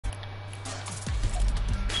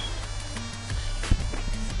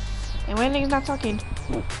And why niggas not talking?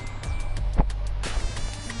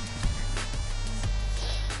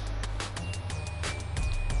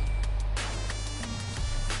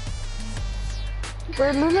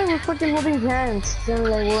 But look like we're fucking holding hands. Then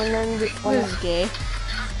like one end. This is gay.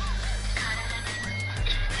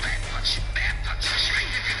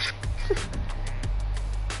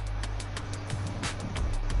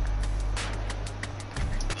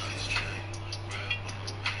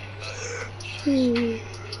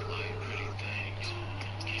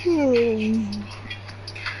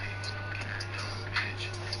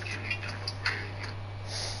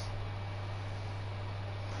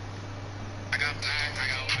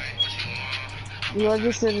 You all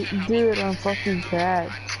just said, dude, I'm fucking cat.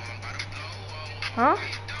 Huh?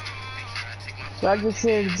 So I just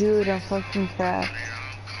said, dude, I'm fucking cat.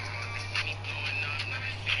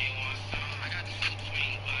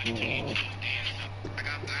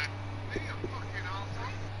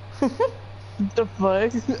 What the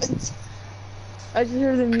fuck? I just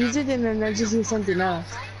heard the music and then I just hear something else.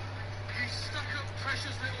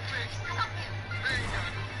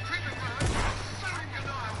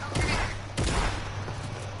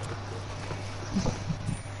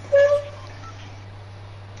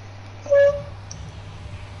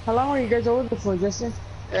 How long were you guys over for, Justin?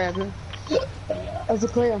 As a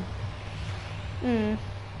clear.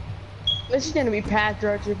 This is gonna be packed,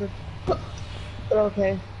 Roger, but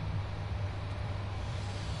okay.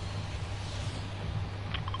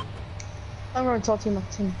 I'm gonna talk to my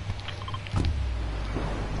team.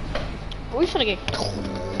 We finna get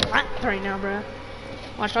clapped right now, bro.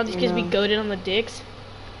 Watch all these kids be goated on the dicks.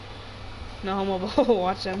 No homo,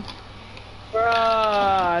 watch them.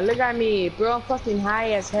 Bro, look at me. Bro, I'm fucking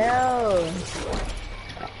high as hell.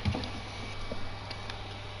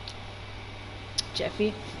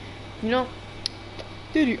 Jeffy, you know,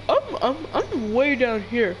 Diddy, I'm way down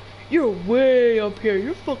here. You're way up here.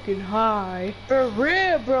 You're fucking high. For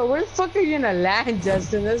real, bro. Where the fuck are you gonna land,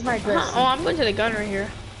 Justin? That's my question. Oh, I'm going to the gun right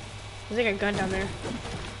here. There's like a gun down there.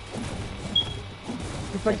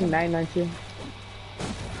 You're fucking 9, aren't you?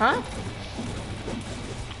 Huh?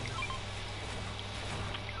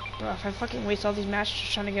 Bro, if I fucking waste all these matches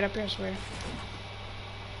just trying to get up here, I swear.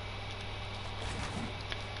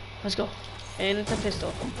 Let's go. And it's a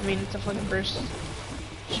pistol. I mean, it's a fucking burst.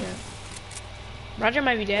 Shit. Roger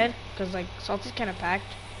might be dead, because, like, Salty's kind of packed.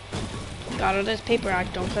 Got all this paper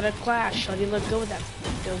out. Don't let it clash. Shawty look good with that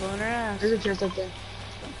dildo in her ass. There's a chest up there.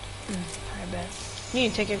 I bet. You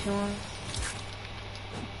can take it if you want.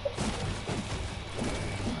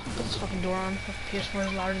 Put this fucking door on. PS4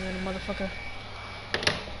 is louder than a motherfucker.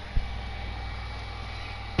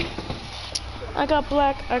 I got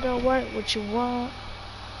black, I got white, what you want?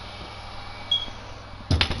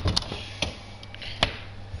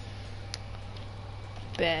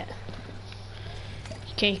 Bet.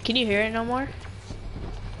 Can you hear it no more?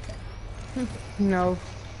 No.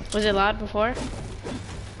 Was it loud before?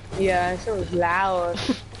 Yeah, it was loud.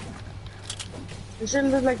 It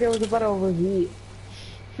shouldn't look like it was about to overheat.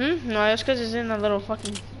 No, that's because it's in the little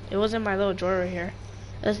fucking... It was in my little drawer right here.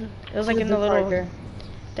 It was like in the little...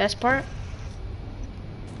 Desk part?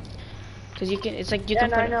 Cause you can, it's like you can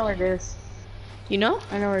put I know where it is. You know?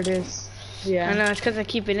 I know where it is. Yeah. I know, it's cause I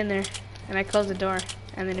keep it in there, and I close the door,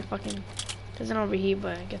 and then it fucking doesn't overheat,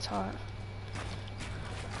 but it gets hot.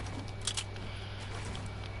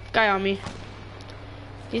 Guy on me.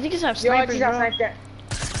 Do you think it's have snipers, bro? Like that.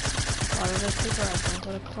 Oh, there's people that don't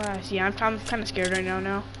go to class. Yeah, I'm kind of scared right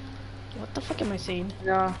now. What the fuck am I saying?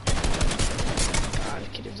 No. God, the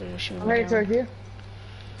kid is literally shooting I'm me ready down. towards you.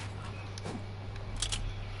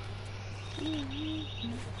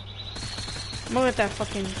 I'm gonna get that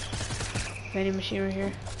fucking vending machine right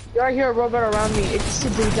here. You already hear a robot around me. It's just a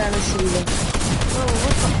big damage to you. Bro,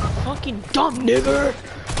 what the fucking dumb nigger?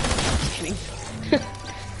 Just kidding.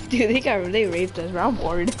 Dude, they raped us, bro. I'm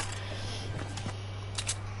bored.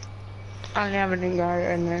 I don't have any guard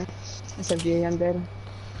in there. Except you, I'm dead.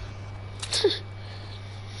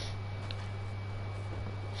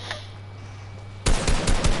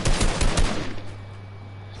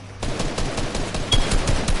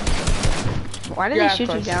 Why did they shoot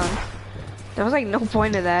you down? There was like no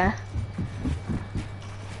point to that.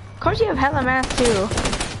 Of course you have hella math too.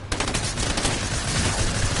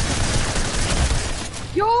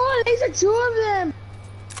 Yo, there's like 2 of them!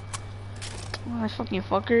 Oh, those fucking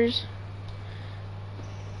fuckers.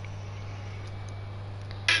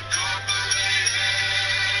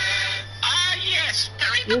 Yes,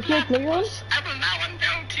 You okay, Cleveland? I will now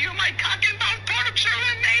unveil to you my cock and bone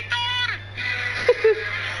torture-inator!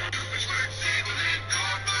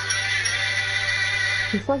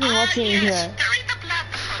 He's fucking watching me here.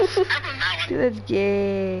 Dude, that's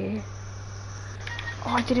gay. Oh,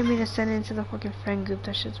 I didn't mean to send it into the fucking friend group.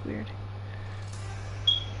 That shit's weird.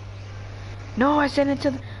 No, I sent it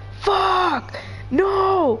to the... Fuck!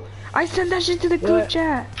 No! I sent that shit to the group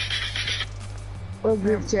chat. What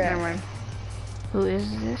group chat? Never mind. Who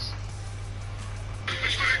is this?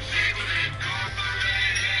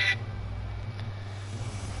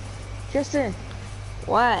 Justin,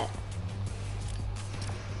 What?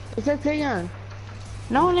 it's like playground.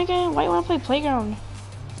 No, nigga. Why you wanna play playground?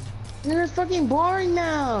 Dude, it's fucking boring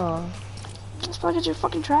now. This fucking your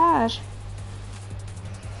fucking trash.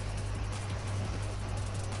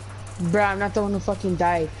 Bruh, I'm not the one who fucking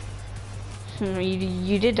died.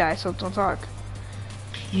 You did die, so don't talk.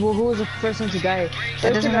 Well, who was the first one to die? That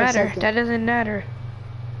First doesn't one or matter. second? That doesn't matter.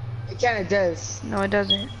 It kinda does. No, it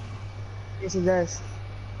doesn't. Yes, it does.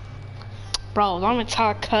 Bro, I'm gonna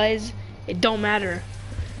talk, cuz it don't matter.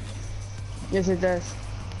 Yes, it does.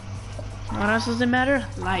 What else doesn't matter?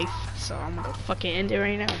 Life. So I'm gonna fucking end it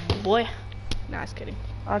right now, boy. Nah, just kidding.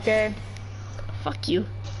 Okay. Fuck you.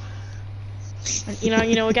 You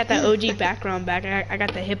know, we got that OG background back. I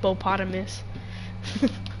got the hippopotamus.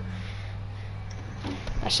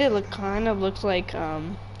 That shit kind of looks like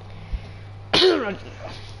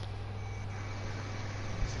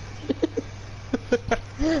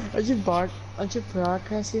Aren't you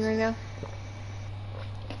broadcasting right now?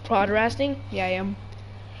 prod rasting. Yeah, I am.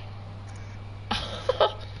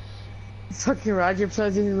 Fucking Roger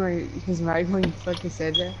plugged in his mic when you fucking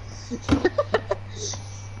said that.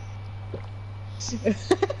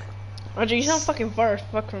 Roger, you sound fucking far as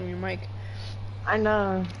fuck from your mic. I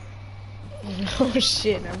know. Oh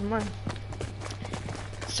shit, never mind.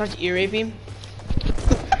 Start ear raping.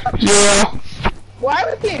 Yeah. Why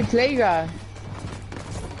are we playing playground?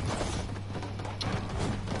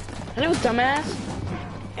 I know, dumbass.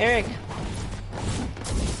 Eric.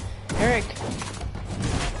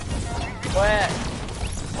 What?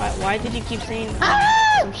 Why did you keep saying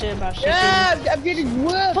some shit about shipping? Yeah, I'm getting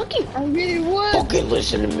whooped. Fucking, I'm getting whooped. fucking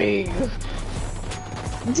listen to me.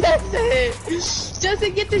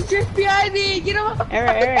 Justin, get this drift behind me. Get him.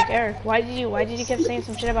 Eric. Why did you keep saying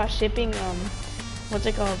some shit about shipping? What's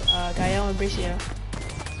it called? Gael and Bricio.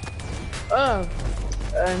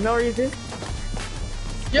 No reason.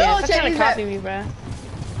 Yo, Yeah, stop check trying to this out. copy me, bruh.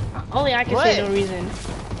 Only I can What? say no reason.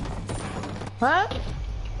 Huh?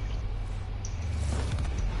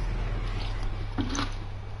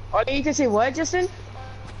 Oh, you can say what, Justin?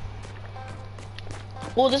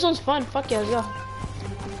 Well, this one's fun. Fuck yeah, let's go.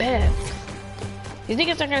 Bet. These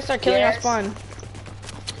niggas are gonna start killing our spawn.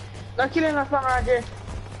 Not killing our spawn, Roger.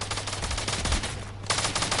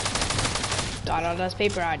 Dot all this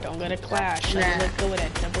paper out. Don't go to clash. Nah. Let's go with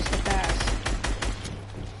it. Double step fast.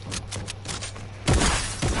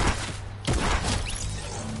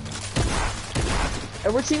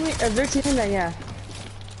 If they're teaming, then yeah.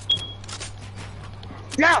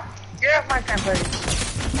 No! Get off my time, buddy.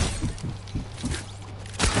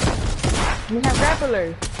 We have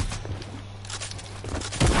grapplers.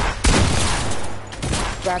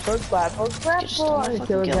 Grapple. I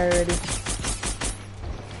killed it already.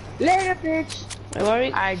 Later, bitch. Wait, what are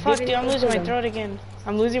we? I Fuck, didn't dude, I'm losing my kill him. throat again.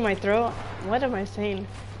 I'm losing my throat? What am I saying?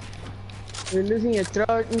 You're losing your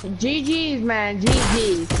throat. GG's, man.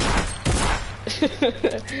 GG's.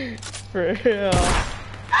 For real.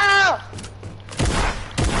 Ow!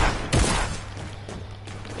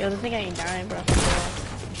 Yo, this thing ain't dying, bro.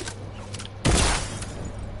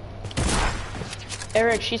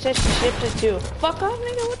 Eric, she said she shipped it too. Fuck off,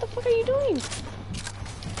 nigga. What the fuck are you doing?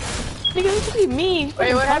 Nigga, look at me.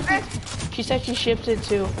 Wait, what happened? She said she shipped it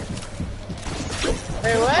too. Wait, What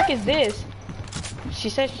the what? fuck is this? She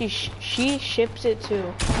said she ships it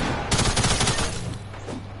too.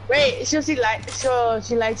 Wait, so she likes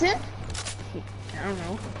it? I don't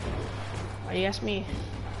know. Why you ask me?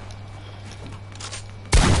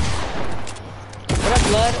 What up,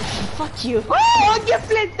 blood? Fuck you. Oh, get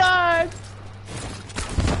flint dog!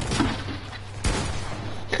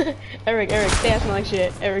 Eric, say I smell like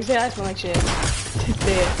shit. Eric, say I smell like shit.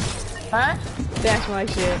 Say it. Huh? Say I smell like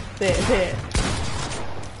shit. Say it.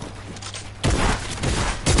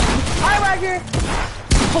 Hi, Roger!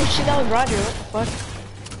 Oh shit, that was Roger. What the fuck?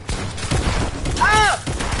 Oh!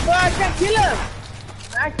 Well, I can't kill him!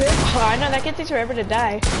 I could. Oh, I know, that kid takes forever to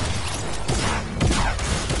die.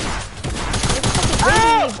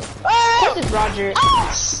 Oh! Of Oh! course it's Roger.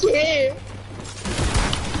 Oh, shit!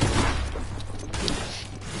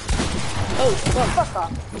 Oh, fuck. Fuck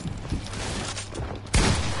off.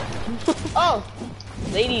 Oh!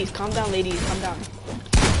 Ladies, calm down, ladies, calm down.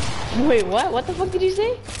 Wait, what? What the fuck did you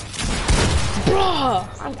say? Bruh!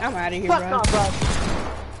 I'm out of here, Fuck bro. off, bro.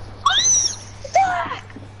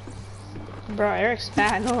 Bro, Eric's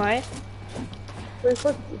bad, no lie. Wait,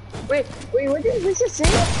 what did this just say?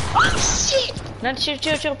 Oh shit! No,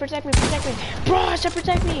 chill, protect me. Bro, stop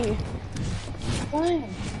protect me. Why?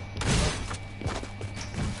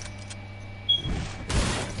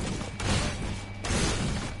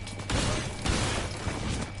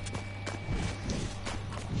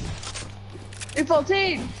 Big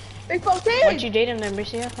 14! Big 14! Why'd you date him then,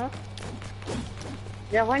 Bricia, huh?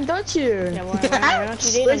 Yeah, why don't you? Yeah, why don't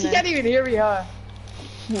you date Well, him she then? can't even hear me, huh?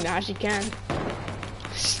 Nah, she can.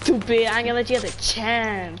 Stupid, I ain't gonna let you have the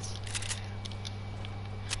chance.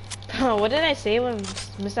 Oh, what did I say when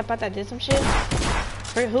Mr. Pata did some shit?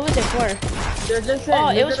 For who was it for? They're just Oh,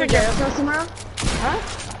 it was for jail tomorrow? Huh?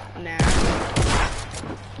 Nah.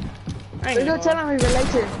 I ain't We're gonna tell him we relate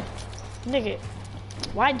to. Nigga,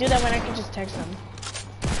 why do that when I can just text him?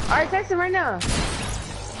 Alright, text him right now.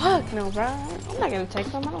 Fuck no, bro. I'm not gonna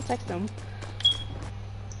text him. I don't text him.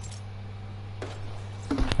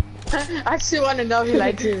 I actually want to know if he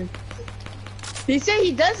likes you. He said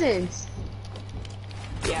he doesn't.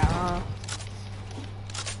 Yeah.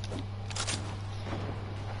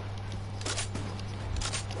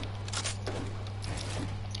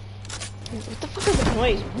 What the fuck is the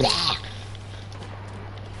noise?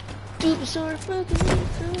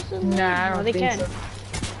 Nah, I don't they think can. so.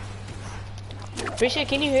 Tricia,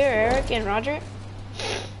 can you hear Eric and Roger?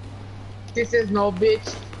 He says no,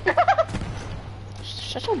 bitch.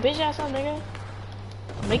 Shut your bitch ass up, nigga.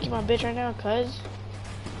 I'm making my bitch right now, cuz.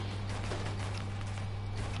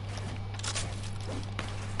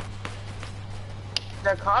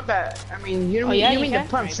 The combat. I mean, you, Oh, yeah, you you mean can? the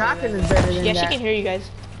pump Right, shotgun yeah. is better than Yeah, that. she can hear you guys.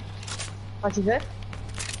 What you said?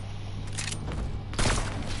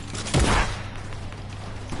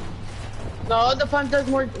 No, the pump does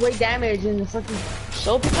more way damage than the fucking.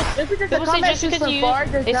 So people Just because the say combat just shoots because from you far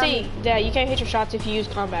use, does they say damage. that you can't hit your shots if you use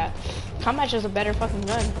combat. Combat's just a better fucking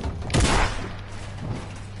gun.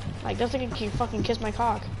 Like, doesn't it can fucking kiss my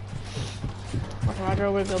cock. Okay,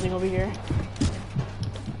 Roger, we're building over here.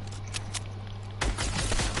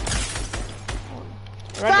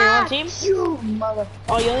 Roger, you on team? You mother.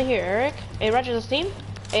 Oh, you only hear Eric? Hey, Roger, this team?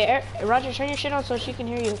 Hey, Roger, turn your shit on so she can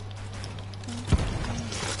hear you.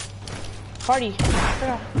 Party.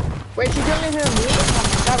 Wait, you don't hear me?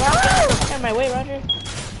 Stop, Roger, get out of my way, Roger.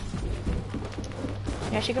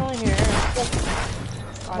 Yeah, she can only hear Eric.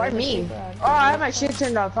 Oh, Why that's a me? secret. Oh, I have my shit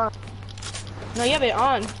turned off, huh? No, you have it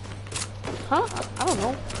on. Huh? I don't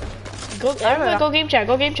know. Go, everybody, go game chat.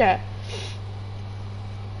 Go game chat.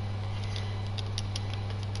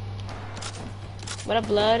 What up,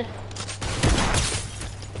 blood?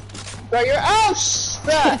 Bro, you're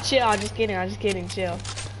shit. Chill. I'm just kidding. Chill.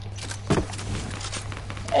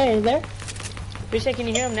 Hey, there. Bitch, can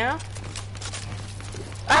you hear him now?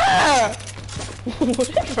 Ah! What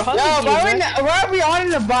is wrong Yo, with you, why bro? are we on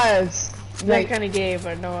the bus? That kind of gay,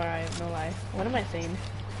 but no lie. What am I saying?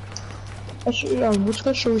 Which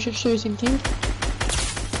show we should show you team?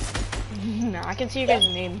 Nah, I can see your guys'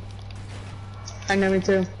 name. I know, me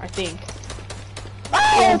too. I think.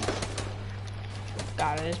 Oh!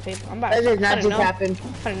 God, it is paper. I'm about That did not to just happen.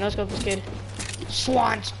 I don't know. Let's go with this kid.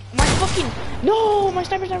 Swans! My fucking no! My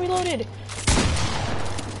sniper's not reloaded.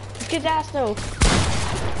 This kid's ass though.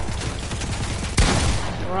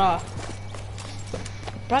 Bruh.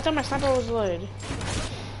 But I thought my sniper was loaded.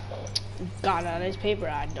 God, on this paper,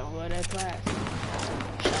 I don't go to class.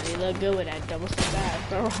 Shawty look good with that double step ass.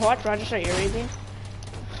 Bro, watch Roger start earraping.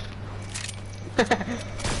 Bro,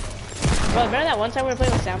 remember that one time we were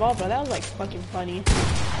playing with Sandball? Bro, that was like fucking funny.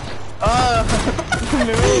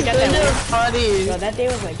 Remember when we got that was one? funny. Bro, that day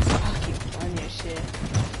was like fucking funny as shit.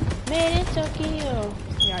 Made in Tokyo.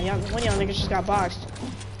 Yeah, one of y'all niggas just got boxed.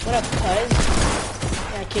 What up, cuz?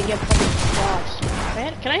 Yeah, kid, get fucking boxed.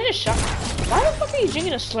 Can I hit a shot? Why the fuck are you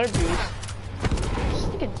drinking a slurp juice? This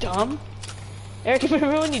nigga dumb. Eric,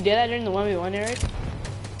 remember when you did that during the 1v1, Eric?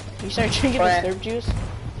 You started drinking What? the slurp juice?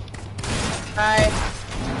 Hi.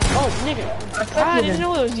 Oh, nigga. I didn't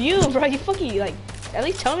know it was you, bro. You fucking, like, at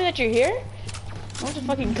least tell me that you're here. Don't just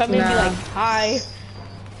fucking come in and be like, hi.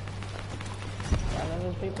 Yeah, that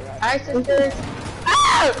was paper route. Hi, sisters.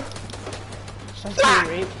 Ah! Sounds like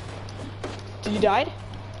rape. Did you died?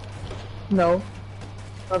 No.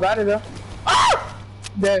 How about it though? Ah!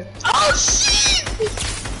 There. Oh shit!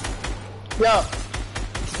 Yo.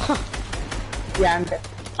 Yeah, I'm dead.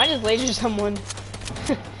 I just lasered someone.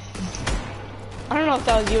 I don't know if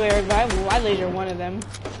that was you, Eric, but I lasered one of them.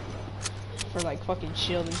 For like fucking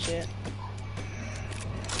shield and shit.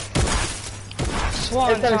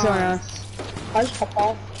 Swan It's someone time. else. I just hop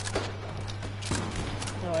off.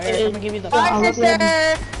 No, Eric, I'm gonna give you the Hi, sister!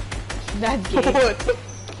 That's gay.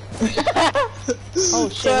 Oh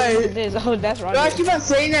shit, Sorry. what is this? Oh, that's No, I Roger. keep on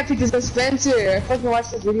saying that because of Spencer. I fucking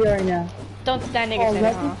watched the video right now. Don't that nigga Oh, say it,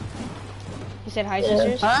 Roger? huh? He said hi,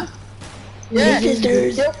 sisters? Huh? Yeah.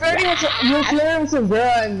 sisters. You're flirting with some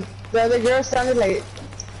girl and the other girl sounded like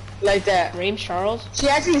that. Rames Charles? She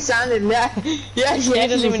actually sounded yeah, she He doesn't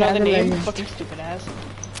actually even know the sounded name. like Fucking stupid ass.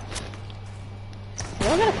 You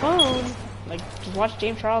don't got a phone. Like, just watch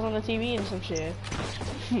James Charles on the TV and some shit.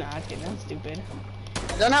 Nah, I'm kidding. That's stupid.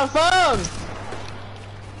 I don't have a phone.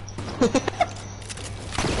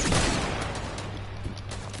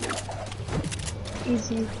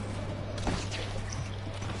 Easy.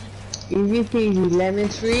 Easy peasy, lemon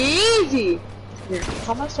tree, easy.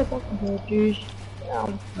 How much the fucking good, dude?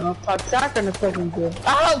 No, pop shot gonna fucking do.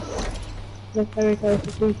 Oh! Like very close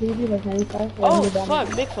to 350, like 95. Oh, fuck.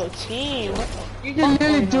 Bigfoot team. What the You can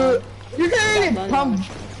literally fuck do going it. You can literally Got pump. lunch.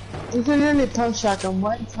 You can literally pump shotgun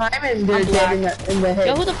one time and they're I'm dead in the head.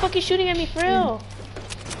 Yo, who the fuck is shooting at me for real?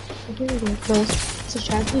 Okay, very close. So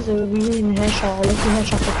chances of being in a headshot, or like you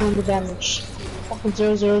headshot for 200 damage. Fucking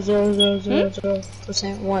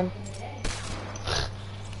 0.00000% one.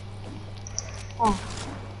 Oh,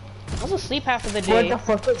 I was asleep half of the What day. the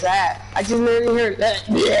fuck was that? I just literally heard that.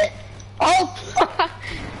 Oh!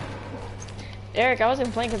 Eric, I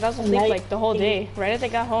wasn't playing because I was asleep Night. like the whole day. Right as I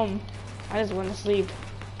got home, I just went to sleep.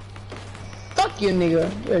 Fuck you,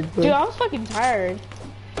 nigga. You're a Dude, dick. I was fucking tired.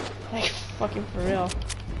 Like, fucking for real.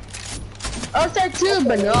 I was tired too,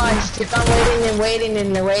 but no, I just kept on waiting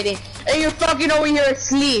and waiting. And you're fucking over here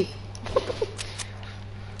asleep.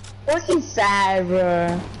 Fucking sad,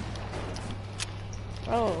 bro.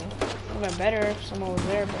 Oh, it would have been better if someone was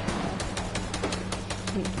there, but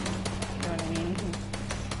you know what I mean?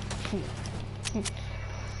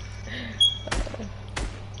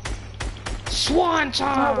 Swan What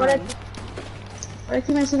time! I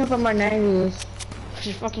keep messing up on my 90s?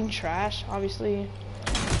 She's fucking trash, obviously.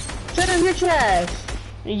 Shut up, you're trash.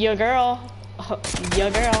 Your girl. Your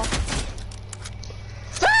girl.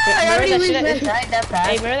 I already that reached shit- that side that Hey,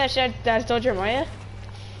 fast. remember that shit that I told Jeremiah?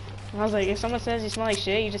 I was like, if someone says you smell like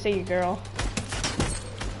shit, you just say your girl.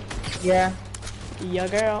 Yeah. Your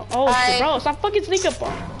girl. Oh, Hi. bro, stop fucking sneak up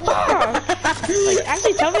on. Fuck. Like,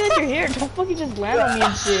 actually tell me that you're here. Don't fucking just land on me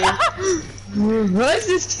and shit. What's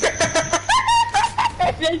this?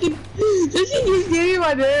 This shit just gave me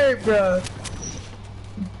my nerve, bro.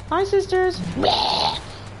 Hi, sisters.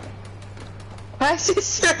 Hi,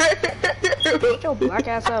 sister. Get your black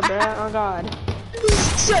ass up, bro. Oh, God.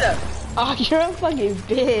 Shut up. Oh, you're a fucking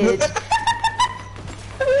bitch.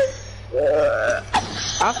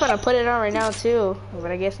 I was gonna put it on right now, too.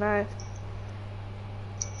 But I guess not.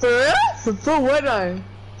 For real? For what on?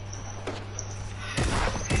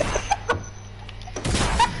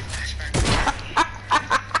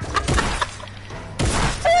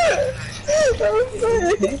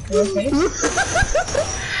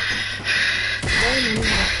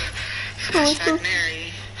 Hashtag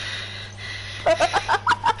Mary.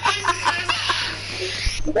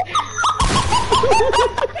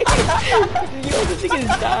 Yo, this thing is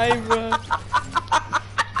dying, bro.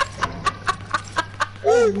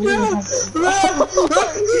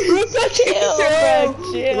 Chill, bro.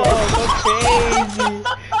 Chill. Go crazy.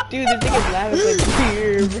 Dude, this thing is laughing like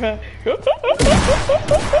weird, bro.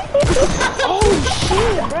 Oh,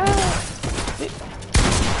 shit, bro.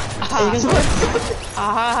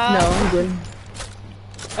 No, I'm good.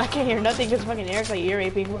 I can't hear nothing because fucking Eric's like ear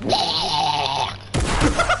raping.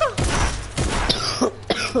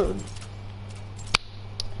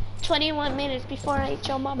 21 minutes before I eat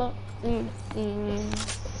your mama.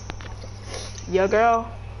 Yo,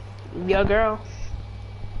 girl. Yo, girl.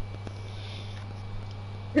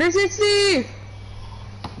 360!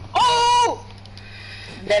 Oh!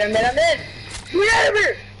 Get him. Get out of here! Hashtag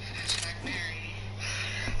Mary.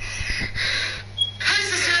 Hi,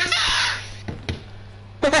 sisters.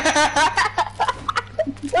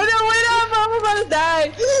 Wait up, I'm about to die!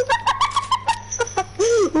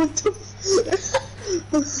 What the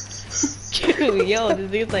Dude, yo, this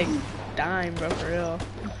thing's like dying, bro, for real.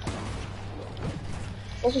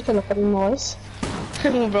 that's just kind of funny noise.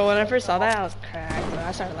 Bro, when I first saw that, I was cracked, bro.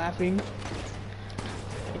 I started laughing.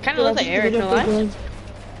 It kind of looks like Eric, no lie.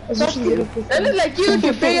 Fuck you. That looks like you with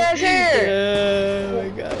your big ass hair! Oh my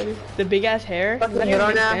god. The big ass hair? Does that even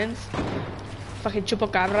make Llorona. sense? Fucking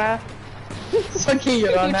chupacabra. Fucking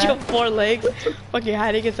With your Llorona. 4 legs. Fucking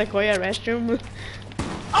hiding in Sequoia restroom.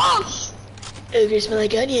 Oh! Oh, you smell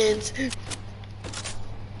like onions.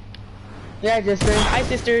 Yeah, just right. Hi,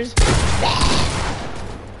 sisters.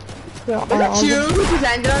 Yeah, Is that you? Who just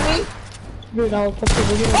landed on me? Dude, I'll put the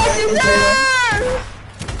video Oh, back into sister!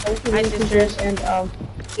 Hi, sisters. And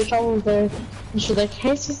your child was there. And she's like,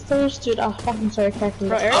 hey sisters, dude, I fucking started cracking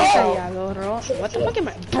Bro, up. Eric, what the fuck am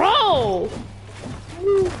I? Bro!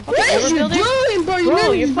 What are you doing, bro?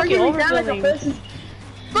 Bro, you're fucking bringing me down like a overbuilding. person.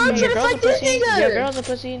 Bro, Yeah, I'm your trying to girl's a fight this pussy. nigga. Your girl's a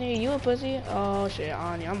pussy, nigga. You a pussy? Oh shit,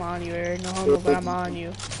 on you. I'm on you, Eric. No homo, but I'm on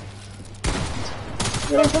you.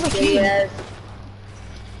 Yes.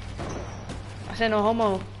 I said no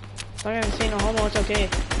homo. If I'm gonna say no homo, it's okay.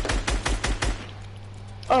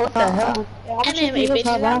 Oh, what the hell? Yeah, how much And you then, hey, think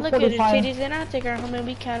bitches, I look at his 45. titties and I take her home and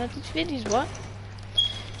we count up the titties. What?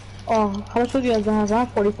 Oh, how much would you guys have? I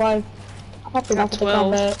have 45. I'm not got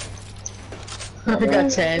 12. I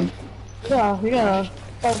got 10. Yeah.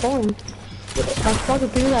 Start going. I'm fucking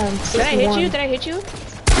doing that. Did I hit you? Did I hit you?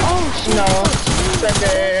 Oh shit. No.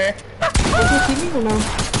 Sucker. Did you see me or no?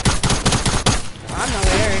 I'm not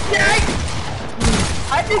with Eric. Yikes!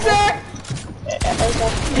 Hi, sister!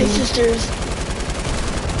 Hey, sisters.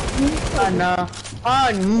 Oh, no. Oh,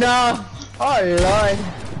 no. Oh, Lord.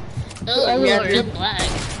 Oh, Yeah, Lord, dude. I'm black.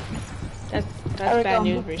 That's Eric, bad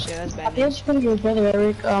news, Risha. That's I bad think news. it's gonna be your brother,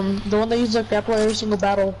 Eric. The one that uses a grappler every single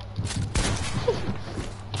battle.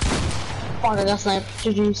 Oh, I got sniped.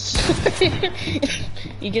 GG's.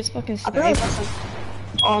 He gets fucking I thought it sniped. was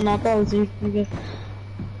Oh no, that was you. You get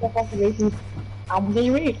fucking racing. I'm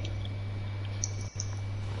getting ready.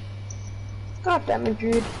 God damn it,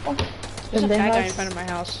 dude. Oh. There's a And then fat guy in has- front of my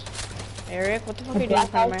house. Eric, what the fuck A are you doing in black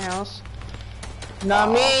front of guy? my house?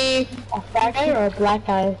 Not me. A fat guy or a black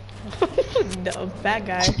guy? No, fat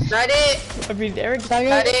guy. Not it. I mean, Eric's Fat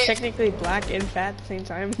guy? technically black and fat at the same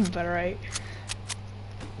time, but alright.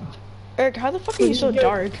 Eric, how the fuck are you so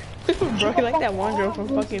dark? Bro, you like that one girl from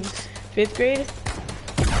fucking 5th grade?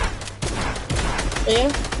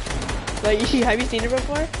 Yeah? Like, have you seen her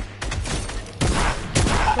before?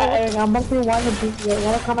 Eric, I'm about to want to beat you.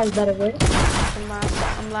 Wanna come as better, right?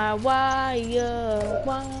 I'm like, why,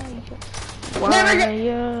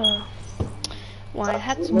 why it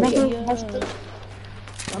had to be,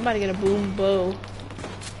 I'm about to get a boom bow.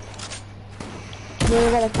 You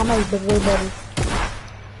wanna come as better, better.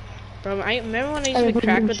 Bro, I remember when I used to be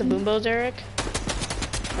cracked with the boom bows, Eric?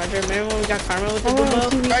 Roger, remember when we got karma with the boom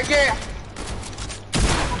bow? Right here.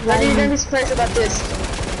 I need to be surprised about this.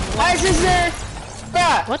 Hi, sister.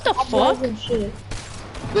 Stop. What the I'm fuck? losing shit.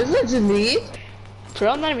 This is just me.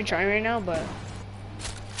 Bro, I'm not even trying right now, but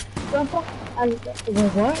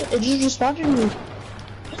What? It just responded to me.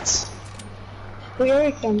 What? Wait,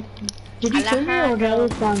 Eric, did you kill me or did I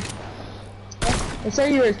respond? I saw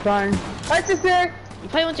you respond. Hi, sister. you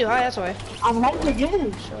play one too high, that's why. I'm not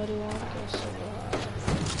again. Shorty wanna go so high.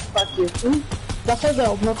 Fuck you. That's why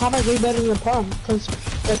the combat way better than the prom. Cause,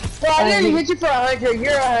 Bro, I didn't hit you for 100.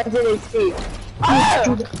 You're 100 HP. Ah!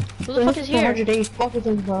 dude, Who the fuck is here? 108. Fuck with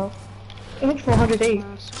him, bro. I hit for 108.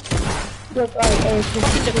 Look, alright,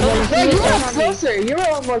 Fucking Dakota's Hey, you sisters were on me. closer. You were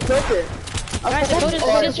a lot more closer. Guys, Dakota's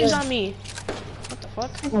Oh, sisters yeah. on me. What the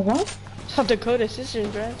fuck? What? Oh, Dakota's sisters,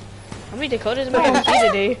 bro. How many Dakotas am I gonna see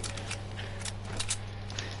today?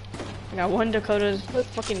 I got one Dakota's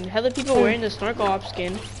fucking hella people wearing the snorkel op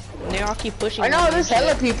skin. And they all keep pushing. I know, me there's and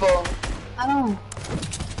hella shit. people. I don't know.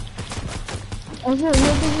 I'm just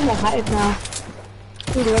looking the hype now.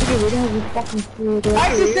 Dude, what are you doing with fucking food?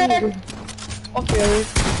 Hi, sister. Okay.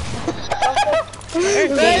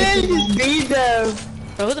 Eric, Man, just beat them.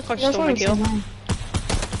 bro, who the fuck That's stole my why kill? I'm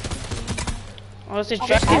Oh, it's a I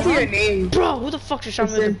see your Tristan. name. Bro, who the fuck just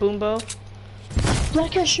shot me with the boom bow? I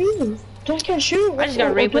can't shoot. I can't shoot. I just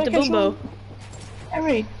got raped with the boom bow.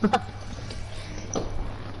 Eric.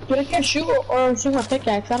 Dude, I can't shoot or shoot my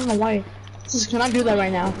pickaxe. I don't know why. Just cannot do that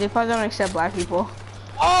right now. They probably don't accept black people.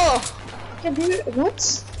 Oh! I can't do it.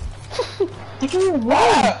 What? I can't even run.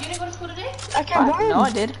 Ah! You didn't go to school today? I can't run. No,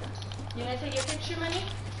 I did. You didn't take your picture money?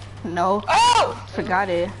 No, Oh! forgot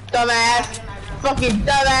it. Dumbass. Fucking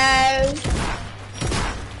dumbass.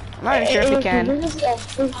 I'm not even sure if we can. I'm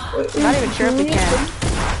not even sure if we can.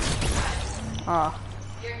 Oh,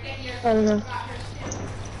 I don't know.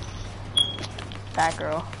 that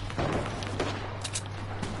girl.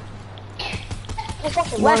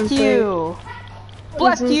 Bless Bless you!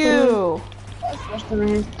 Bless you!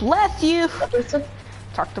 you. Bless you!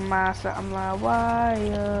 Talk to myself. I'm like, why?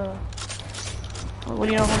 What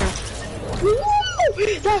do you know?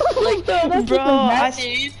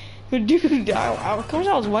 Bro, dude, of course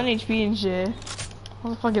I was 1 HP and shit. I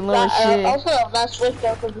was fucking low as shit. Also, that's switch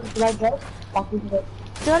though, because I just fucking good.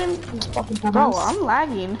 Dude, I didn't, Fucking bro, dumbass. I'm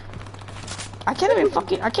lagging. I can't even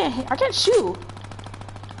fucking, I can't shoot.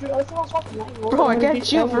 Dude, I was fucking lagging. Bro, I can't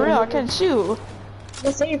shoot, for real, I can't shoot.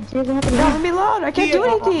 Let's say if you're gonna have to Bro, leave me alone, I can't do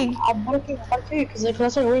anything. I'm gonna kill you, because like,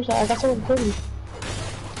 that's what it works. I got someone recording.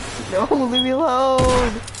 No, leave me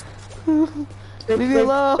alone. Leave me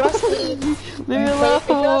alone. Leave me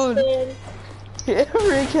alone.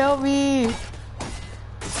 Eric, help me.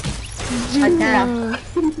 Dude. I can't.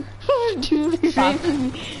 Dude, he's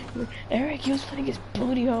raping me. Eric, he was putting his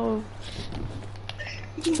booty hole.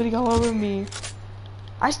 He's putting all over me.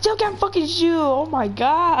 I still can't fucking shoot. Oh my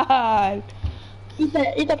god. Eat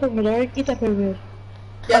that pyramid, Eric. Eat that pyramid.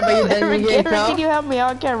 Yeah, but you didn't Eric, get Eric, can you help me?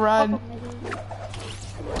 I can't run.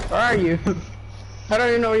 Where are you? I don't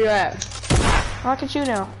even know where you're at. Oh, I can shoot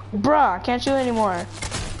now. Bruh, I can't shoot anymore.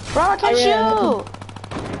 Bro, I can't shoot.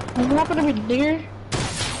 What happened to me, nigger?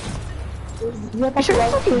 You sure you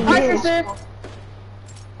fucking Hi, did? sister.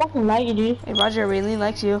 Fucking like you, dude. Hey, Roger, Raylene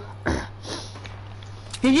likes you.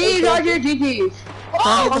 GG, Roger, GG.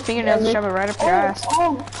 Don't hit the fingernails and shove it right up your ass.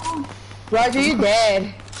 Roger, you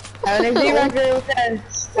dead. Have a nice day, Roger. With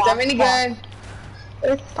that minigun.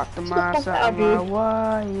 Fuck the massa on my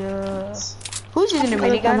wire. Who's using a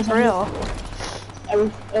minigun for real?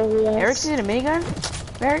 Eric's using a minigun?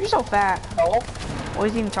 Eric, you're so fat. No.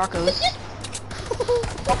 Always eating tacos.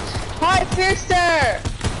 Hi, sister.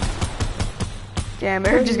 Damn,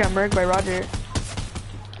 Eric just got murked by Roger.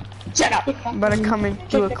 Shut up. I'm about to come and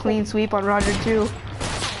do a clean sweep on Roger too.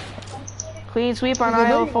 Clean sweep on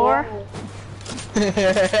aisle 4.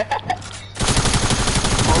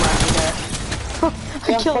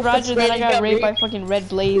 I killed Roger, then I got raped by fucking Red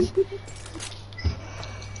Blaze.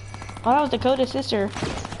 Oh, that was Dakota's sister.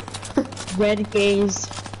 Renegades.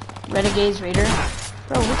 Renegades Raider.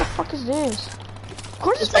 Bro, what the fuck is this? Of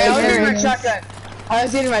course it's I was eating my Eric. shotgun. I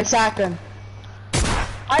was eating my shotgun.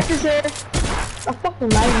 Hi, sister. I fucking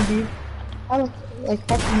like you, dude. I was like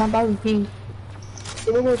fucking 1,000 ping.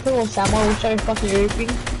 They were putting on Samuel, we started fucking raping.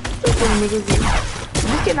 Fucking niggas, dude.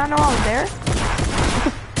 You did not know I was there?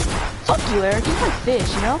 Fuck you, Eric. You're my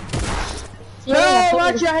fish, you know? No,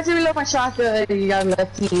 Roger, I had to reload my shotgun. You got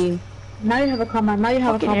lucky. Now you have a comment. Now you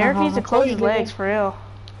have Fucking a comment. Eric needs to close his legs, for real.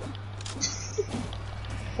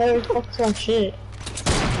 Eric fucks on shit.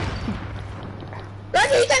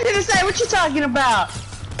 Roger, you can't to say what you talking about.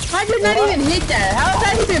 How did not even hit that? How is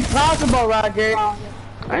that even possible, Roger?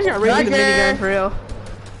 I just got raped with a Roger. minigun, for real.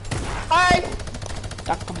 Hi.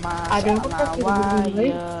 I don't know what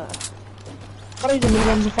wire. What are you doing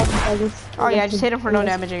when you fucking try this? Oh yeah, just hit him for no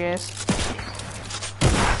damage, I guess.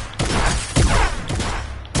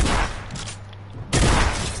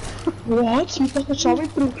 What? You fucking shot me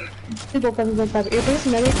through. You don't fucking get that. It is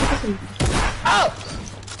never fucking. Oh!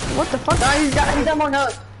 What the fuck? No, he's got more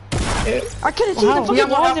notes. I couldn't see the Wow. fucking Yeah,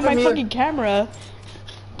 well, walls in my from you. fucking camera.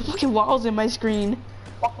 The fucking walls in my screen.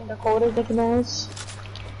 Fucking Dakota taking us.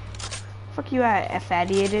 Fuck you at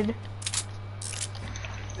affadiated.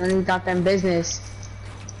 And he got them business.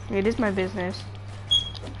 It is my business.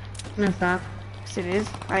 No, stop. Yes, it is.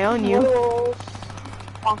 I own you.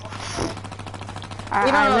 I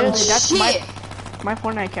You don't know literally, that's shit. my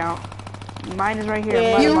Fortnite account. Mine is right here. I'm Yeah.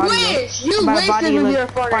 about to You body wish. You I'm about to wish body this you. was Look. your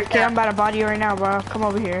phone Fuck it, I'm account. about to body you right now, bro. Come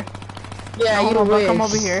over here. Yeah, No, you hold on, bro. wish. Come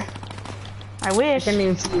over here. I wish. I can't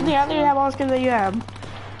even see you. Yeah, I literally have all the skins that you have.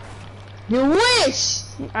 You wish.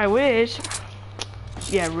 I wish.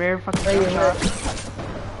 Yeah, rare fucking There you shot.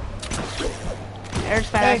 Eric's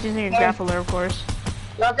fat ass using your grappler, of course.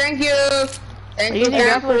 No, thank you. Are Thank you you. using your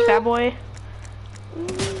grappler, fat boy?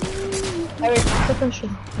 Eric, quick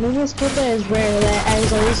question. Name a skill that is rare that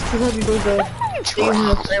has at least 200 days of.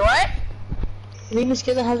 Wait, what? Name a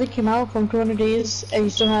skill that hasn't come out from 200 days and you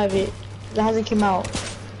still have it. That hasn't come out.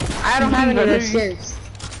 I don't have any of those skins.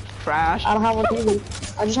 Trash. I don't have one either.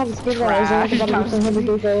 I just have a skill that is only about 200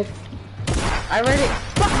 days of. I read it.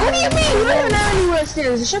 What do you mean? You don't even have any real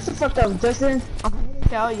skins. Shut the fuck up, Justin.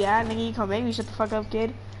 Hell yeah, nigga, you come make me shut the fuck up,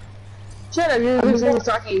 kid. Shut up. You're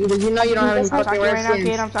talking because you know you don't have any I'm fucking talking real right now, kid.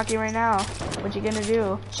 skins. I'm talking right now. What you gonna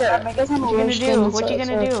do? Shut up. I guess I'm What you gonna do? What you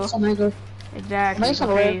gonna do? Omega. Exactly. Nice So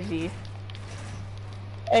one, Red. crazy.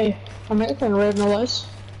 Hey, Omega and Red, no less.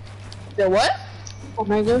 The what?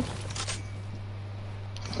 Omega.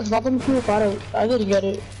 It's not them people got it. I didn't get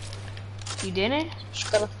it. You didn't?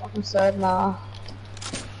 Just got a fucking sad, nah.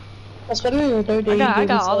 Especially the third day. I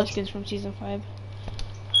got all the skins from season 5.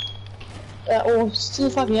 Yeah, oh, season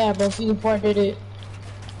 5, yeah, bro. Season 4, I did it.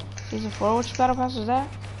 Season 4, which battle pass was that?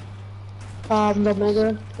 The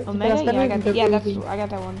Omega. Omega? Yeah, I got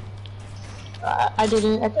that one. I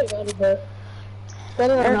didn't. I think I got it, but.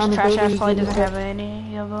 Better than on Eric's the trash third ass day, probably season doesn't 4. have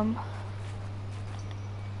any of them.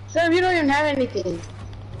 Sir, you don't even have anything.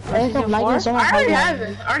 I think Season I'm liking 4? so I already much. have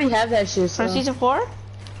it. I already have that shit. From So. season 4?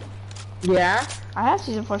 Yeah. I have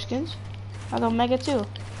season 4 skins. I have the Omega too.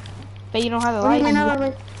 But you don't have the What do you mean?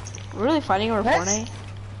 lights. We're really fighting over What? Fortnite.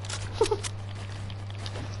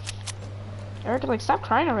 Eric, like, stop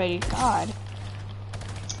crying already. God.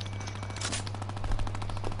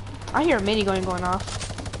 I hear a mini going off.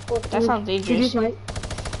 That sounds dangerous. Oh,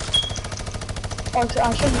 I should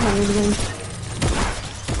have my minigun.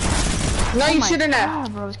 No, you my shouldn't have.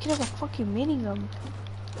 God, bro, this kid has a fucking minigun.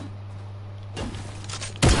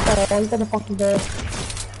 Oh, he's gonna fucking die.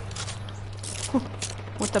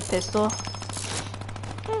 With the pistol.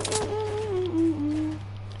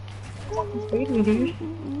 Wait me, dude.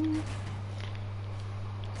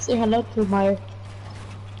 Say hello to my.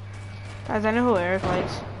 Guys, I know who Eric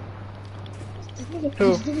likes.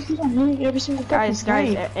 Who? Every single Guys,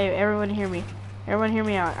 everyone hear me. Everyone hear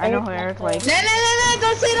me out. I know who Eric likes. No,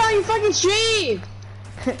 don't say it on your fucking stream.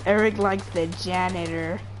 Eric likes the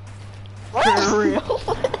janitor. What? For real.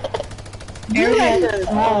 You're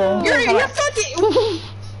fucking.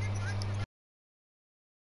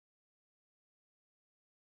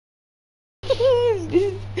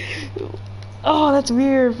 Oh, that's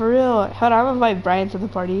weird, for real. Hold on, I'm gonna invite Brian to the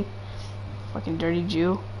party. Fucking dirty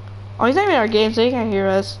Jew. Oh, he's not even in our game, so he can't hear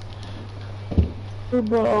us.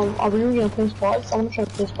 Bro, are we gonna play spots? I wanna try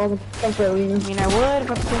to play spots and transfer arena. I mean, I would,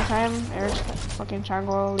 but at the same time, Eric's fucking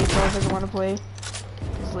Chango. Lito doesn't want to play.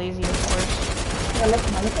 He's lazy, of course. I look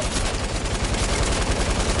at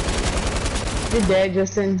You're dead,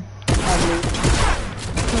 Justin.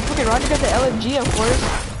 Fucking Roger got the LMG, of course.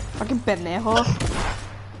 Fucking pendejo.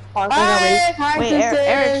 Hi, Wait,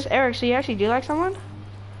 sisters. Eric, so you actually do like someone?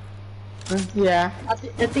 Yeah. I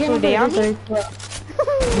think Who, I'm they on gonna me?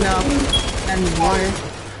 No. Anymore.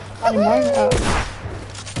 I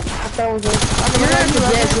thought it was You're not the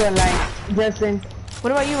best one, like, Justin.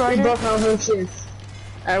 What about you, We Roger? both know who she is.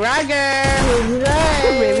 Roger, who's you like?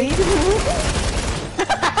 Really?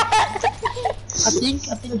 I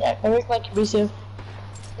think Eric like Abrasive.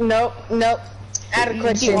 Nope. Out of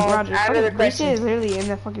question. Roger, Out of the Brisa question. is literally in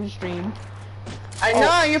the fucking stream. I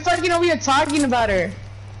know, you're fucking over here talking about her.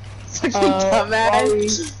 Fucking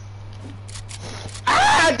dumbass.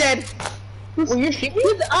 I'm dead. Well, you're streaming?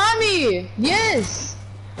 He's on me. Yes.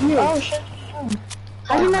 Oh shit.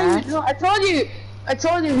 How did I even know? I told you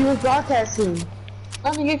he was broadcasting.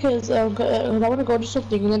 Nothing good because I want to go do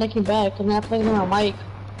something and then I came back and then I played on my mic.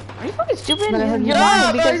 Are you fucking stupid? No, You're No,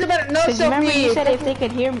 lying bro, he's about to no because show remember me. you said if they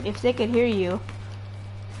could hear you.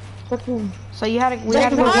 Fucking. So we had to go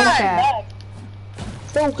Come game on. chat.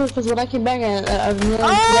 No, because when I came back and Fuck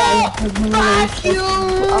you!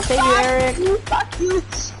 I'll save you, Eric. Fuck you!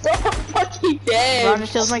 So fucking dead! Roger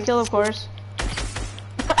steals my kill, of course.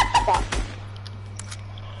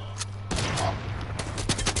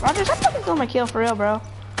 Roger, stop fucking stealing my kill for real, bro.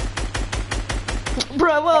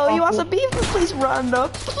 Bro, whoa, you want some beef? Please run, though.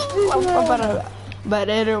 I'm about to... But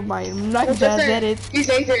I'm not gonna get it. He's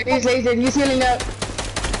lasered, he's healing up.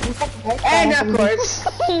 And of course,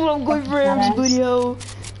 I'm going for Eric's booty hole.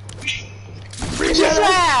 Shut your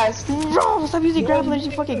ass! Bro, stop using grapplers,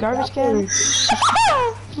 you fucking garbage can.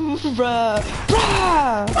 Bruh.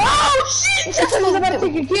 Oh shit! Justin's about to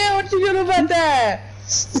take a kill, what you doing about that?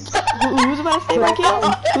 Who's about to take my kill?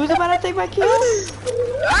 Who's about to take my kill?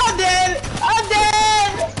 I'm dead! Oh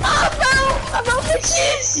no! I'm out for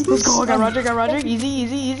shit! Let's go, got Roger.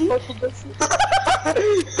 Easy. Why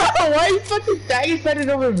are you fucking dying fighting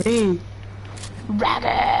over me?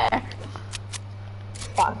 Roger.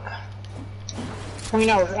 Fuck. You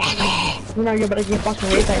know, you're about to get fucking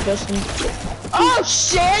raped by Justin. Oh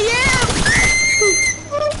shit, yeah!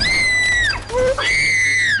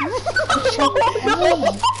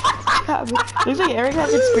 Looks like Eric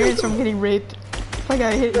has experience from getting raped. Like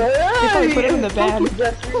I hit. They probably put him in the bed.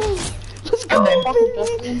 Let's go,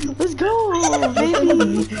 let's go,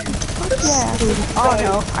 baby. Fuck yeah. Oh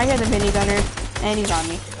no, I hear the minigunner, and he's on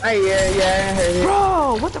me. Oh yeah, I heard it.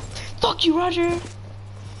 Bro, what the fuck you, Roger?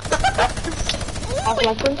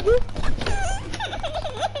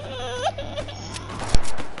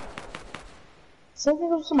 Something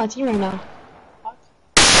goes to my team right now.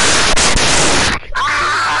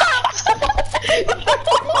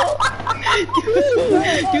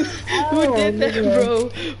 Dude, who did that, bro?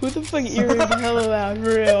 Who the fuck earrings hella loud,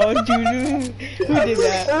 for real? Dude, who did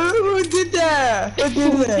that? Who did that?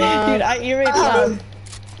 Dude, I earrings loud.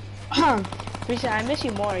 Huh. Risha, I miss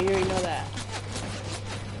you more, you already know that.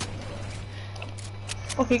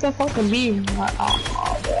 Okay, you got fucking beam.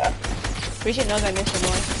 Oh, yeah. Risha knows I miss you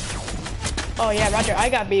more. Oh yeah, Roger, I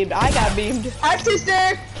got beamed. Hi,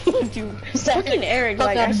 sister! Dude, fucking Eric,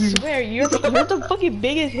 like, I swear, you're the fucking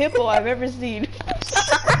biggest hippo I've ever seen.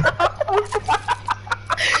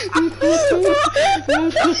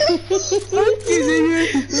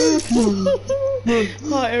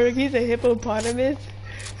 Oh, Eric, he's a hippopotamus.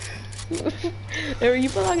 Eric, you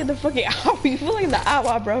feel like in the fucking you feel like in the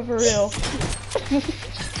Awa, bro, for real.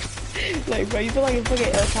 Like, bro, you feel like in fucking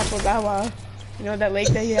El Chapo's Awa. You know that lake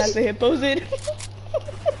that he has the hippos in?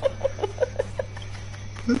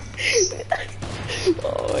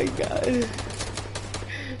 Oh my god.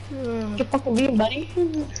 You fucking being, buddy.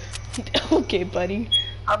 Okay, buddy.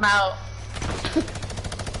 I'm out.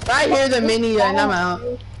 I hear the mini and I'm out.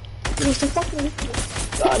 You're so fucking.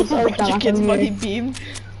 Roger gets fucking beamed.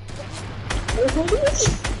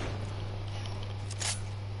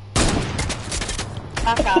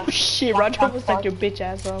 Oh shit, Roger almost took your bitch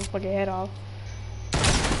ass off, fucking head off.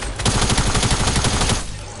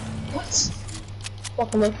 What?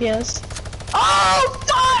 Fucking look, yes. Oh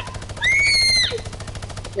fuck!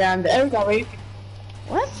 Yeah, I'm dead. Eric got raped.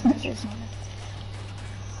 What? Did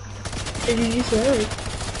you just heard?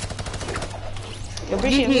 Yo,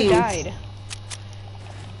 Bridget, who died?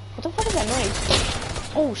 What the fuck is that noise?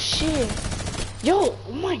 Oh shit. Yo,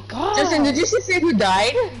 oh my god. Justin, did you just say who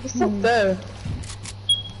died? What's up there?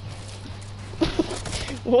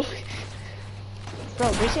 Well,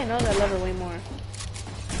 bro, Bridget knows I love her way more.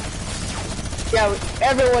 Yeah,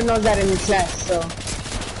 everyone knows that in the class, so.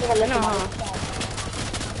 I know, huh?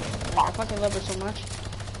 I fucking love her so much.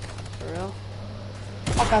 For real.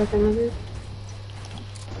 Fuck out of here.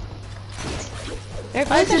 Eric,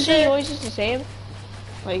 what's the shit you always used to say?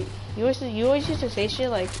 Like, you always used to say shit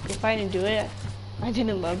like, if I didn't do it, I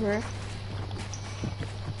didn't love her.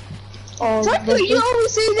 Oh, Exactly, you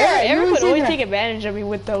always say that. Eric would say always that. take advantage of me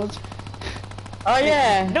with those. Oh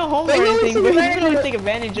yeah. No homo But or you always anything, take but he would advantage always of- take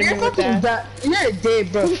advantage of You're me with fucking that. You're a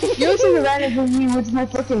dick, bro. You always take advantage of me with my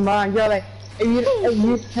fucking mom. You're like,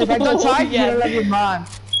 if I don't talk, you Yeah. don't love your mom.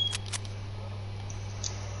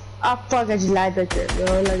 Ah fuck, I just lied right there,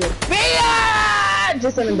 bro. Like it. Mia!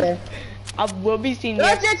 Just on the bed. I will be seeing you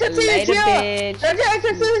Roger, later, bitch. Roger,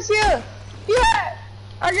 exercise here. Yeah.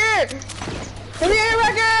 Roger. Come here,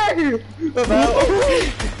 Roger.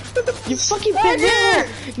 You fucking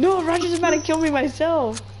bitch! No, Roger's about to kill me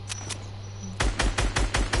myself.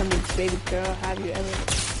 Tell me, baby girl, have you ever?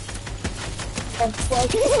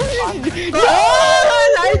 Oh,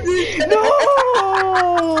 nice.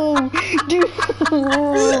 No, dude.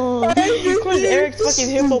 Of course, Eric's fucking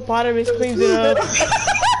hippopotamus cleans it up.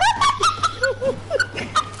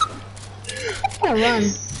 I run.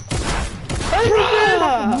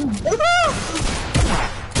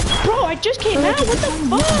 Bro, I just came out. What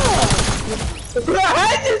the fuck?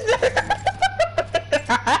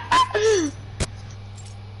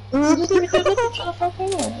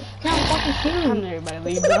 I'm everybody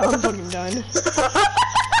leave, bro. I'm fucking done.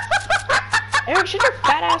 Eric, shut your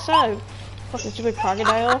fat ass up. Fucking stupid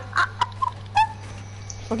crocodile.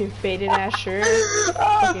 Fucking faded ass shirt.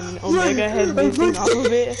 Fucking Omega head missing off of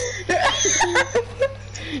it.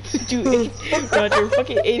 Dude, Roger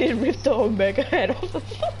fucking Aiden ripped the Omega head off the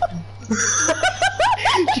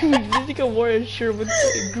Dude, this nigga wore a shirt with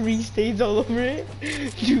fucking grease stains all over it.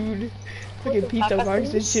 Dude, fucking pizza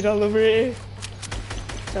marks and shit all over it.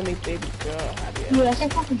 Tell me, baby girl, have you Dude, I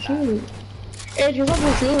can't fucking shoot. Hey, you're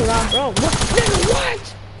fucking shooting around. Bro, what? Nigga,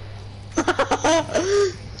 what?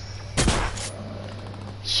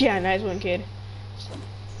 Yeah, nice one, kid.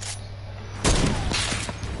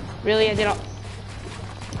 Really, I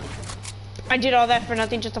did all that for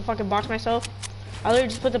nothing just to fucking box myself. I literally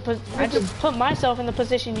just put myself in the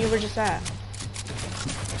position you were just at.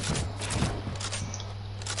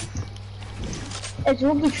 Hey, do you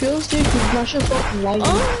want the trills, dude? Cause my shit's fucking light.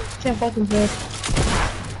 Can't fucking play.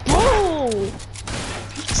 Bro!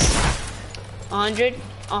 100,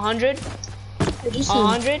 100, Hey, just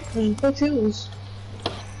 100. Play twos.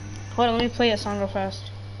 Hold on, let me play a song real fast.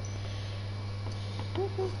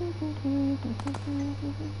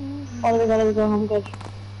 Oh, we gotta go home, good.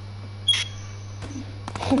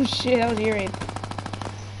 Oh shit, that was your aid.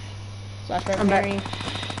 Slash right, Mary.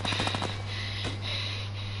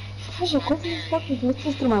 Gosh, of course he's fucking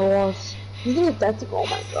glitches through my walls. He's gonna dead to go, oh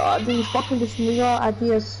my god. Dude, fucking this nigga,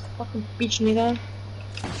 ideas, fucking bitch nigga.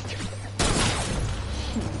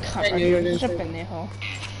 God, I knew you were gonna such a say that. pendejo.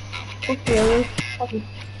 Fuck you, fucking.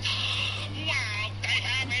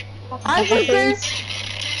 I think there's.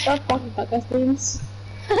 Stop fucking podcast names.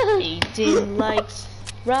 Aiden likes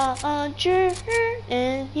Roger,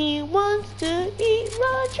 and he wants to eat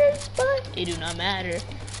Roger's butt. It do not matter.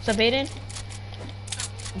 What's up, Aiden?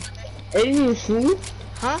 Aiden, you see?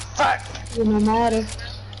 Huh? Fuck. It don't matter.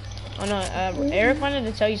 Oh no, Eric wanted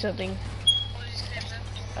to tell you something.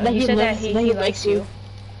 That He he said that loves- he that he likes likes you. you.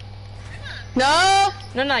 No.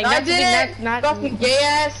 No, I not to be didn't. not Fucking gay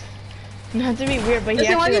ass. Not to be weird, but he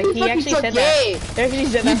Listen, why actually, do you like, he fucking actually so said gay? that. He actually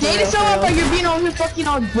said You that for dated real, for someone, real. but you're being over here fucking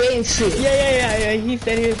all gay and shit. Yeah. He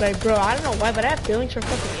said, he was like, bro, I don't know why, but I have feelings for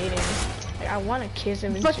fucking Aiden. Like, I want to kiss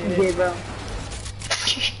him and Fucking shit. gay, bro.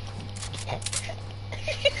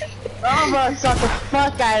 I'm gonna suck the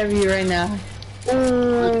fuck out of you right now.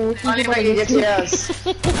 Ooh, Only way to get your ass. That's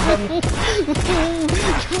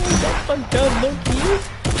fucked up, no key.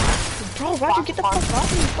 Bro, Roger, get the fuck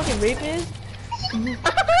off me, you fucking rapist.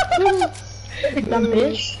 dumb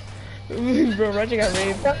bitch. Bro, Roger got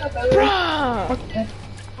raped. Bruh!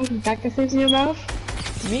 Fucking cactuses in your mouth.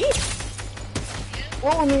 Me?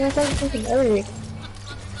 Oh, I mean, I thought fucking Eric.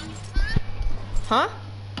 Huh?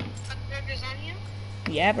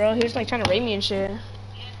 Yeah, bro, he was like trying to rape me and shit.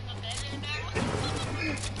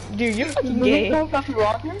 Dude, you're fucking gay. Nah,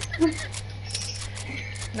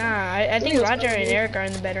 I think Roger and Eric are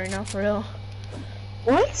in the bed right now, for real.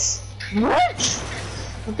 What? What?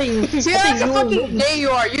 See, that's how fucking gay you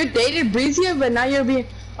are. You dated Breezy, but now you're being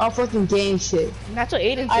all fucking gay and shit. That's what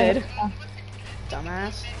Aiden said.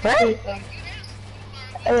 Dumbass. What?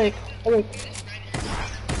 Eric.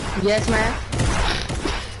 Yes, man.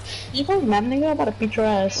 You told mad nigga about to beat your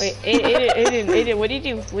ass. Wait, Aiden,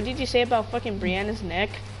 what did you say about fucking Brianna's neck?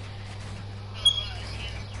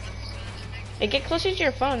 Hey, get closer to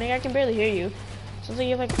your phone, nigga. I can barely hear you. Sounds like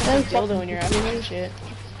you have like a fucking dildo when you're having and shit.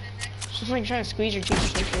 Sounds like you're trying to squeeze your cheeks or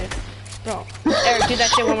some shit. Bro, Eric, do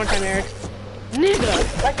that shit one more time, Eric.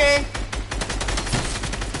 Nigga. Okay.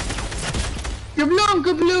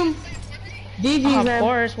 Good bloom. GG, Of man.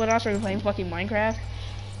 course. What else are we playing? Fucking Minecraft.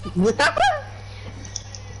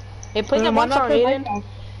 Hey, play that Why one not song, play Aiden. Minecraft?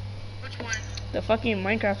 Which one? The fucking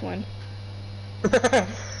Minecraft one.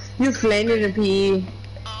 You playing it in PE.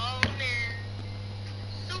 Oh man.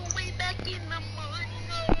 So way back in the morning,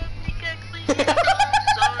 we got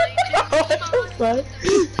What?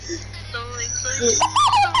 Is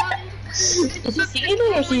he singing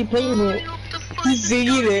it or is he playing it? He's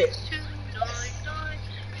singing it.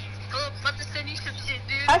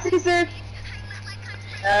 Hi, sister.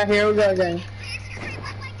 Here we go again.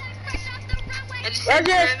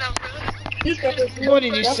 What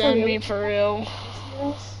did you send me for real?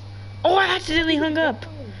 Oh, I accidentally hung up.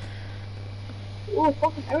 Oh,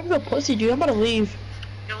 fucking Eric's a pussy, dude. I'm about to leave.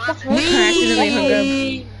 I accidentally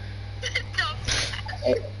hung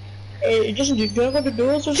Hey, Justin, do you know what to do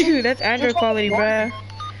or up. something? Dude, that's Android quality, bruh.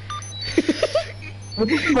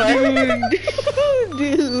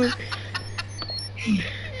 Dude.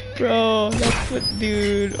 Bro, that's what,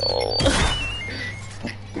 dude. Oh.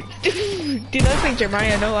 Dude, that looks like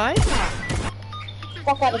Jeremiah, no lie.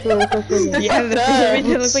 Fuck out of here. Yeah, that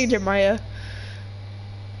looks like Jeremiah.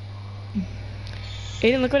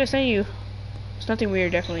 Aiden, look what I sent you. It's nothing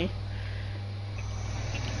weird, definitely.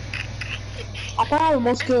 I thought I had the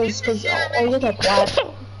most kills because all you guys are black.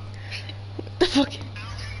 What the fuck?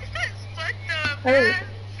 Hey.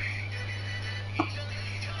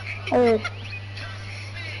 Hey.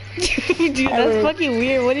 Dude, that's fucking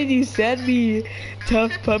weird. What did you send me?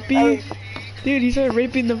 Tough puppy? Dude, he started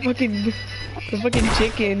raping the fucking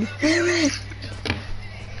chicken.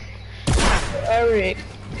 Eric.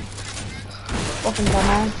 Fucking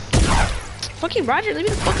dumbass. Fucking Roger, leave me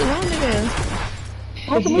the fuck alone, nigga.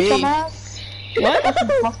 Fucking dumbass. What? Fucking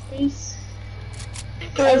fuckface.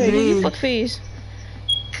 Eric, you fuckface.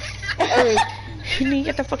 Eric. You need to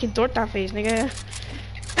get the fucking torta face, nigga.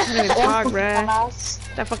 I don't even talk, bruh. Dumbass.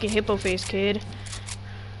 That fucking hippo face, kid.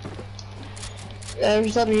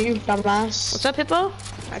 What's up, you dumbass? What's up, hippo?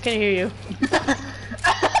 I can't hear you.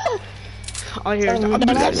 All I hear is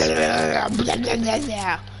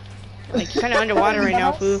like you're kind of underwater right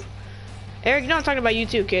now, foo. Eric, you know I'm talking about you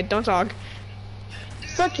too, kid. Don't talk.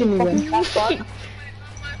 Fuck you, nigga.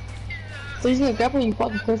 So he's gonna grab her, you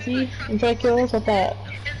fucking pussy, and try to kill us with that.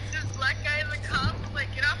 This black guy in the cops,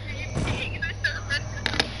 like, get off me, you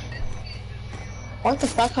What the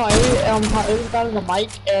fuck, how it got on the mic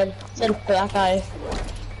and said black guy.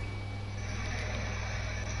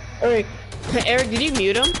 Eric. Eric, did you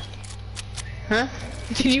mute him? Huh?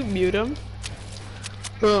 Did you mute him?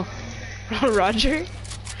 Bro. Roger?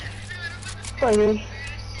 Sorry.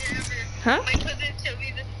 Huh? My cousin told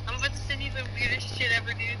me that I'm about to send you the weirdest shit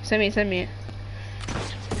ever, dude. Send me it.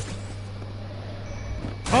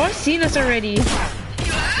 Oh, I've seen this already.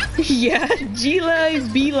 Yeah, G-Lies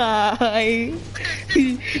B-Lie.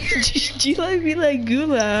 G-Lies B-Lie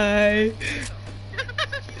Gulai.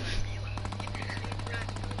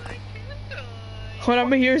 Hold on, I'm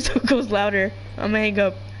gonna hear it so it goes louder. I'm gonna hang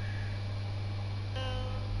up.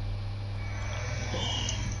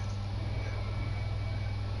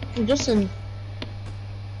 Justin.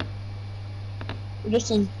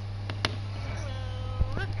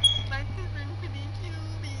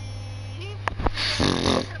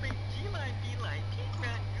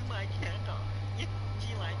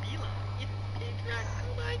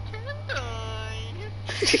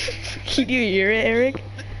 Can you hear it, Eric?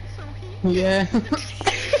 So he Yeah.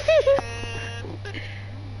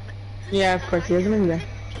 Yeah, of course, he doesn't mean that.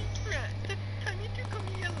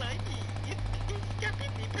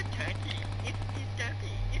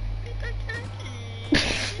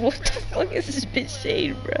 What the fuck is this bitch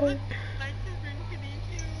saying, bro?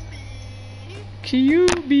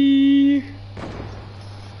 QB.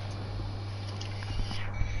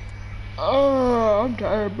 Oh, I'm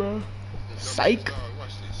tired, bro. Psych.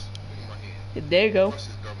 There you go.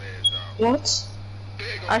 What?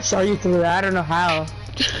 I saw you through that. I don't know how.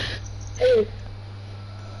 Hey,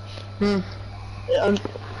 Hmm. um,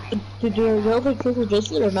 did your girlfriend cook with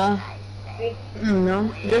Justin or not? I don't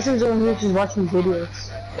know. Justin's the one who's just watching videos.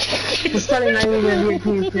 He's probably not even gonna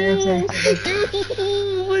be a creator.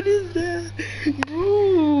 What is that?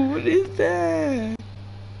 Bro, what is that?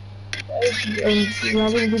 You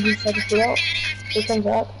know when did you try to put out? What comes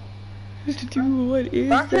out? Dude, what is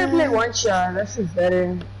Why can't I play that? one shot? That's just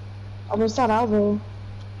better. Almost not out though.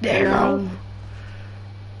 There you go.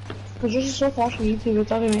 Cause you're just so fast on YouTube, you're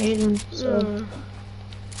talking to Aiden, so.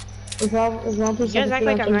 If one You guys act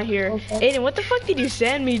like I'm not here. Aiden, what the fuck did you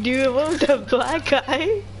send me, dude? What was the black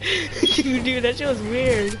guy? Dude, that shit was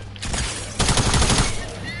weird.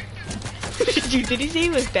 Dude, did he say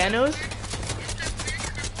it was Thanos?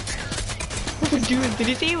 Dude, did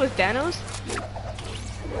he say it was Thanos?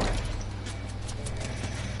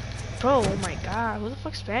 Bro, oh my god, who the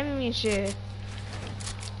fuck's spamming me and shit?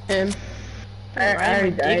 Him. I Riding my already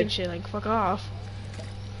dick died. and shit, like, fuck off.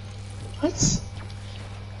 What?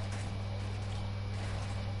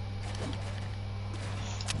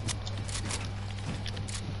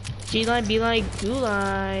 G-line be like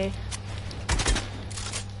Gulai.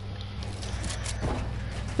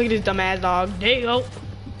 Look at this dumbass dog. There you go.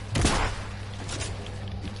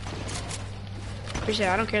 Appreciate it.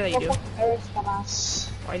 I don't care that you do.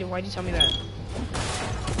 Why'd you tell me that?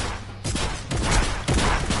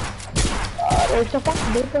 There's a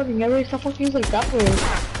fucking bulldogging every fucking user grappler.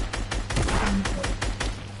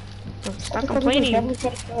 Stop complaining.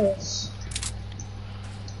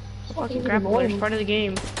 Fucking grapple is part of the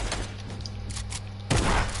game.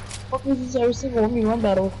 Fuck uses every single 1v1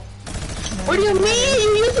 battle. What do you mean?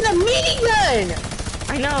 You're using a minigun!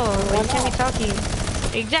 I know. You can't be talking.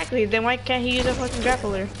 Exactly. Then why can't he use a fucking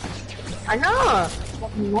grappler? I know!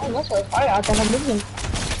 Fucking no, that's why I got a million.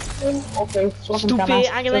 Okay, Stupid.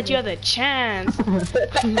 I can let you have the chance. Come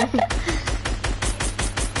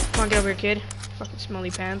on, get over here, kid. Fucking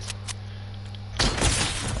smelly pants.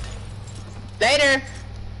 Later!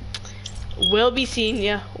 Will be seeing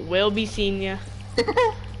ya. Will be seeing ya.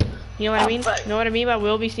 You know what I mean? Know what I mean by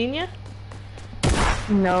will be seeing ya?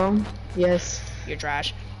 No. Yes. You're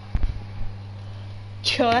trash.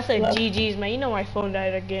 Yo, I said GG's, man. You know my phone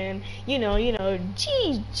died again. You know,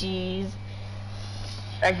 GG's.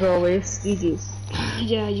 That girl always. GG's.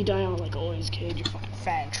 Yeah, you die on like always, kid. You're fucking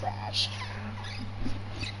fat and trash.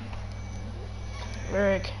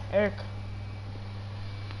 Eric,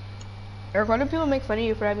 why do people make fun of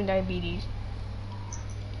you for having diabetes?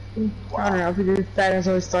 I don't know if you do that, that's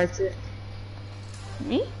always starts it.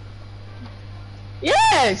 Me?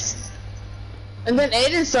 Yes! And then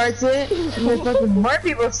Aiden starts it, and then fucking more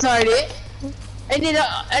people start it. And then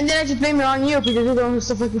I just blame it on you because you're the one who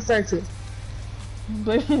so fucking starts it.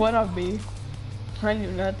 Blame what on me? I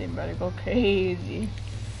do nothing, brother. Go crazy.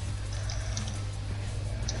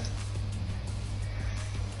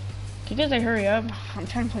 Can you guys like hurry up? I'm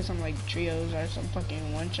trying to play some like trios or some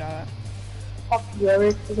fucking one shot. Fuck you,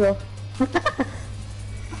 Eric, as well.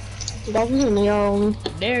 That was in the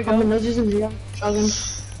There you I'm go. gonna just in the chugging.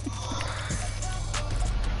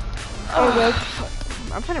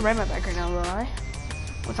 I'm trying to ride my bike right now, will I?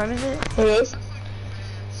 What time is it? It is.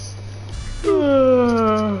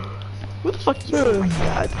 What the fuck you? Oh my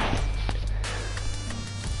god.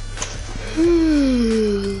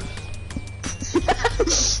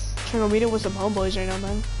 Trying to go meet up with some homeboys right now,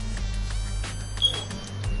 man.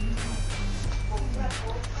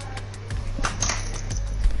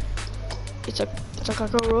 It's a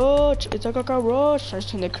cockroach. It's a cockroach.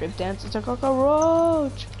 Starts doing the crib dance. It's a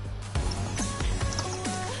cockroach.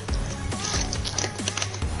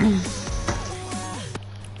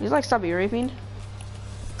 You like stop ear raping?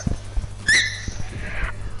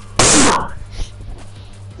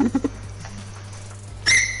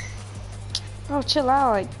 Oh, chill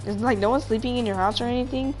out. Like, is like no one sleeping in your house or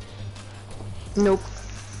anything? Nope.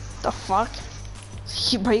 The fuck?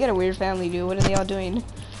 Bro, you got a weird family, dude. What are they all doing?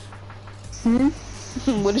 Hmm?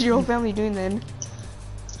 What is your whole family doing then?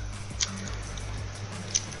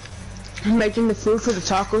 I'm making the food for the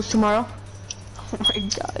tacos tomorrow. Oh my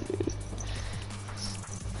god, dude.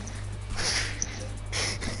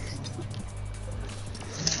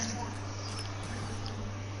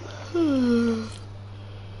 Yeah,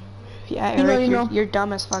 You know, Eric, you know. you're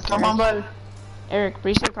dumb as fuck, Come on, Eric. bud. Eric,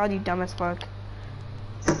 Brisa called you dumb as fuck.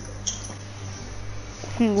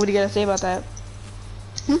 What do you gotta say about that?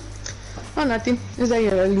 Oh, nothing. It's that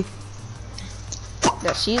you're ugly.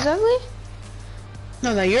 That she's ugly?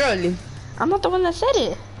 No, that you're ugly. I'm not the one that said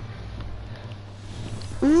it.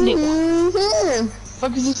 Mm-hmm.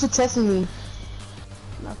 Fuck is you for testing me?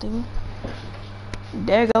 Nothing.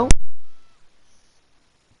 There you go.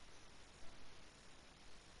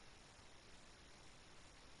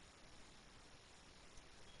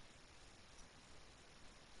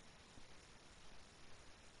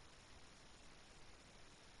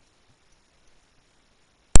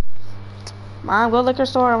 Mom, go to the liquor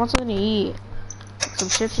store. I want something to eat. Some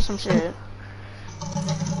chips or some shit.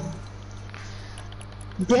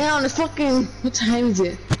 Damn, it's fucking. What time is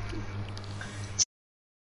it?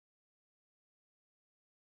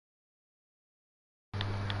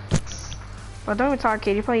 Well, don't even talk,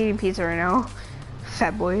 kid. You're probably eating pizza right now.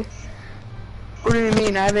 Fat boy. What do you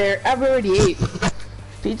mean? I've already ate.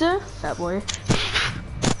 Pizza? Fat boy.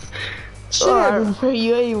 Sure. Oh,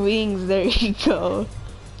 you ate wings. There you go.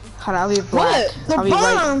 Hold on, I'll be black. What? The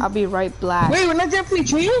bomb? I'll be right black. Wait, we're not there for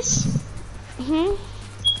Trios? Mhm.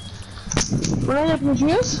 We're not there for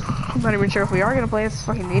Trios? I'm not even sure if we are gonna play. This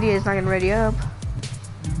fucking idiot is not gonna ready up.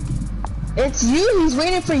 It's you. He's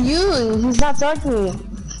waiting for you. He's not talking.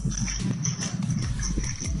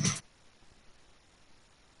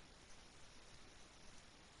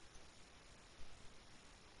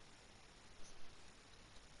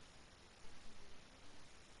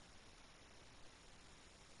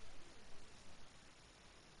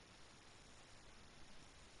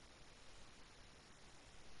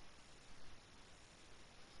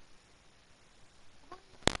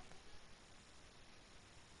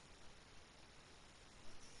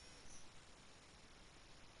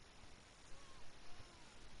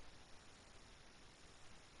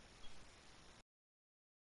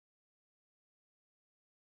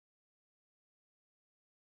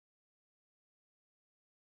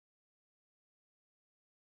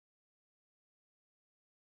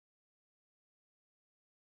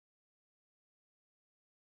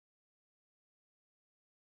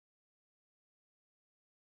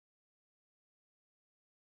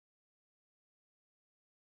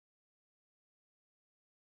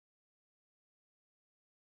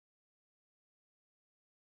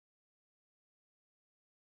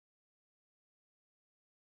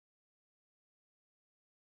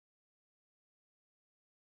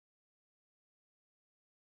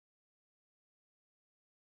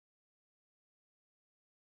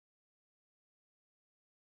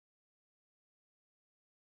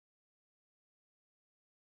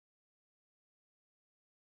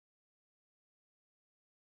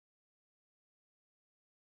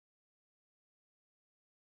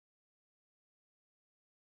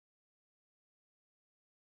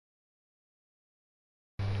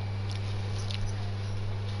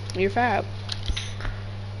 You're fat.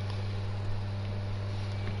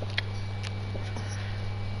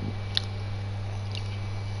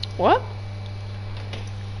 What?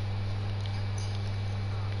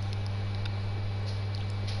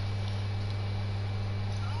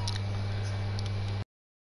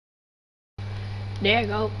 There you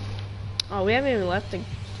go. Oh, we haven't even left the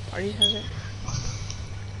party, has it?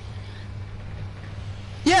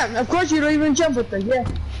 Yeah, of course you don't even jump with them. Yeah.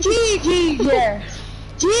 GG, yeah.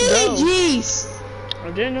 GG's.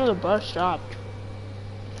 I didn't know the bus stopped.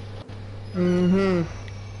 Mm-hmm.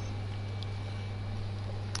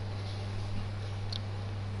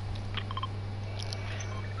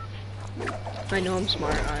 I know I'm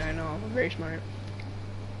smart. I know I'm very smart.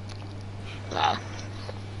 Ah.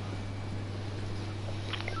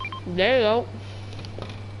 There you go.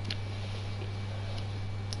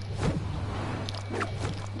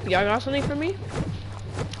 Y'all got something for me?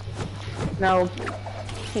 No.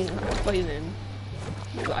 Poison.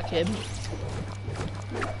 Black kid.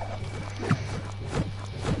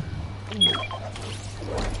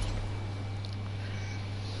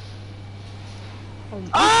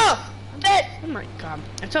 Oh! Dead! Oh my god.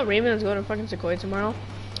 I told Raymond I was going to fucking Sequoia tomorrow.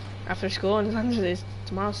 After school, and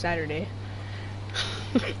tomorrow's Saturday.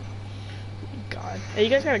 God. Hey, you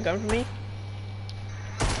guys got a gun for me?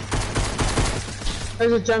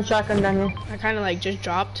 There's a jump shotgun down here. I kinda like just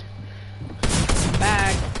dropped.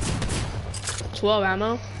 Bag. 12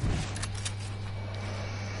 ammo.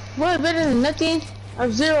 What, better than nothing? I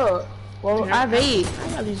have 0. Well, I have 8. I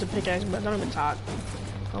gotta use a pickaxe, but don't even talk.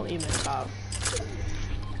 Don't even talk.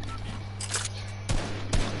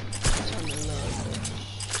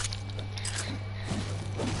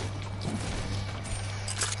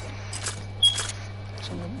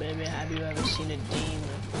 Oh, baby, have you ever seen a demon?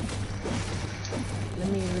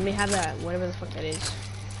 Let me have that, whatever the fuck that is.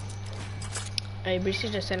 Hey, Breezy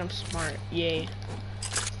just said I'm smart. Yay.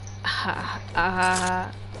 Ha ha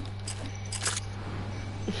ha.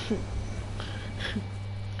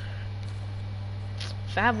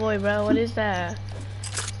 Fat boy, bro, what is that?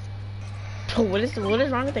 What is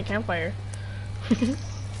wrong with the campfire?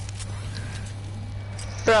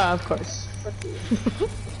 Bro, of course.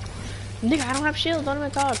 Nigga, I don't have shields, don't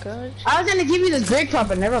even talk, cuz. I was gonna give you this big pop,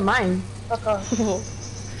 but never mind. Fuck off.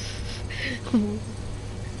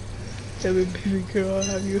 Tell me, baby girl,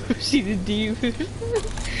 have you ever seen a demon?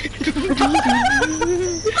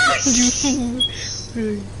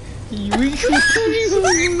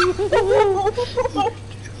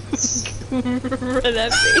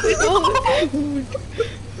 That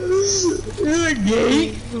You're gay.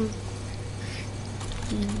 Yo,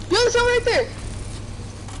 there's someone right there.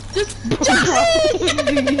 Just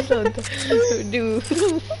dude.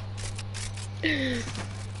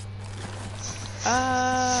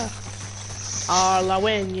 La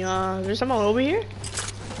Wenya. There's someone over here?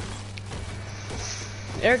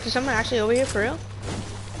 Eric, is someone actually over here for real?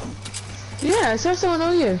 yeah, I saw someone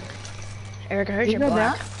over here. Eric, I heard You you're go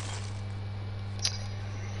black. down?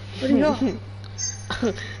 Where'd he go?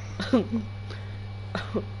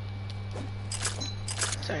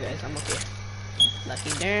 Sorry guys, I'm okay. Lucky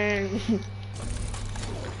darn.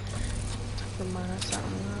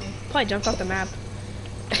 Probably jumped off the map.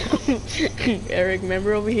 Eric,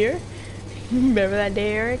 remember over here? Remember that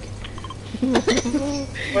day, Eric?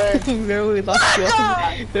 Remember we launched you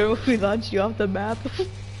off? Remember we launched you off the map?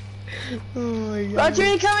 Oh my god. Roger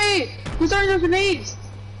incoming! Who's throwing those grenades?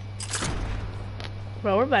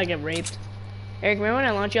 Bro, we're about to get raped. Eric, remember when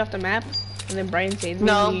I launched you off the map? And then Brian saved me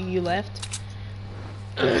No. and you left?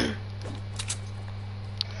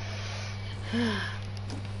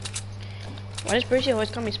 Why does Percy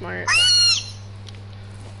always call me smart?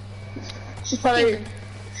 She's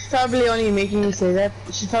probably only making me say that.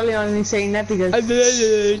 She's probably only saying that because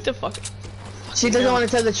The fuck? she doesn't want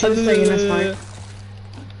to tell the truth that you're not smart.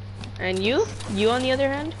 And you? You on the other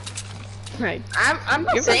hand? Right. I'm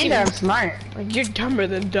not You're saying that I'm fucking- smart. Like, you're dumber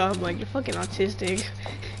than dumb. Like, you're fucking autistic.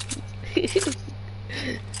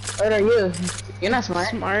 What are you? You're not smart.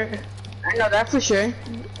 Smart. I know that for sure.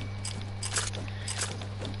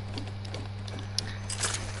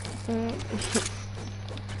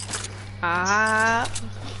 Ah.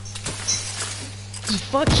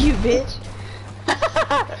 Fuck you, bitch.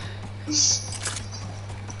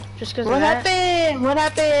 Just cause What of that. happened? What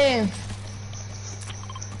happened?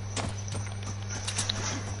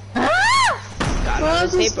 Ah! Got Oh, on I'm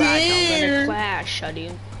the so paper. I don't gonna scared. clash,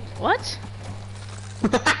 Shuddy. What?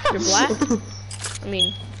 You're black? I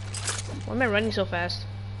mean, why am I running so fast?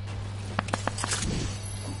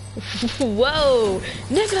 Whoa,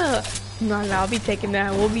 nigga! No, I'll be taking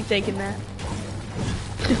that. We'll be taking that.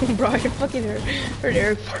 Bro, I fucking heard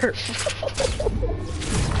Eric fart.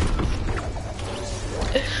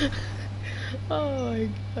 Oh my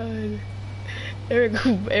god.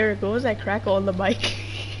 Eric, what was that crackle on the mic?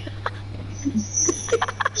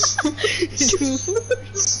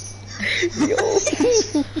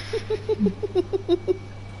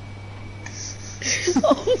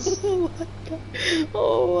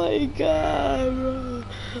 Oh my god, bro.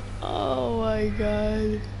 Oh my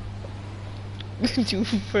god. Dude,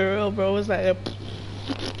 for real, bro, was that a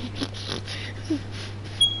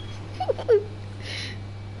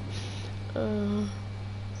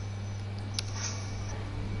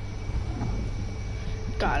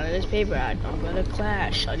Got on this paper, I'm gonna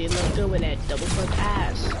clash. Shawty look good with that double fuck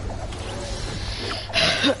ass.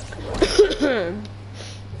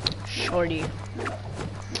 Shorty.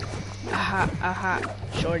 Aha,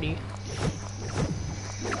 shorty.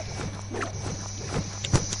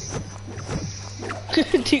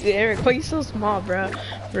 Dude, Eric, why you so small, bro?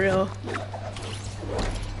 For real.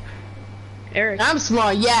 Eric. I'm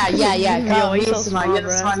small. Yeah. Yo, Come, he's he's so small. small, You're the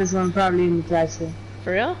bruh. smartest one probably in the class here.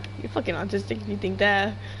 For real? You're fucking autistic if you think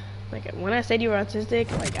that. Like, when I said you were autistic,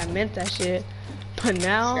 like, I meant that shit. But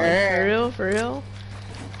now, like, Sure. for real,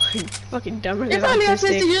 like, you're fucking dumber You're than probably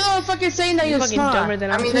autistic. autistic. You're not fucking saying that You're you're fucking smart. dumber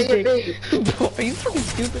than I mean, that you're big. autistic. Bro, are you fucking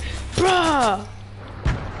stupid? Bruh!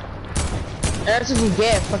 That's what you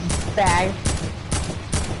get, fucking fag.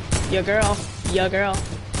 Your girl,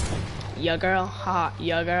 ha,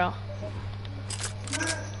 your girl.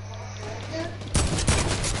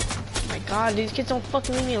 Oh my god, these kids don't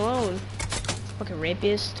fucking leave me alone. Fucking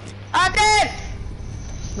rapist. I'm dead!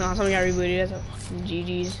 No, something got rebooted. That's a fucking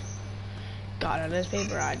GG's. God, on this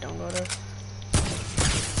paper, I don't go to.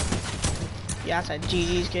 Yeah, that's a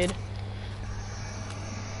GG's, kid.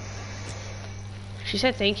 She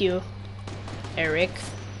said thank you, Eric.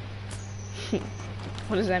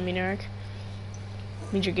 What does that mean, Eric?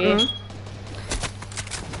 Means you're gay?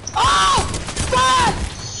 Oh! Fuck!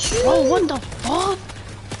 Bro, what the fuck?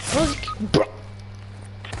 Bro.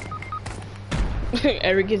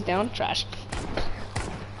 Eric is down, trash.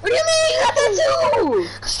 What do you mean? You got that too!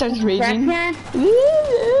 Starts raging.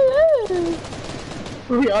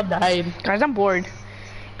 We all died. Guys, I'm bored.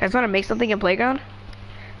 Guys, wanna make something in playground?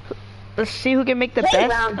 Let's see who can make the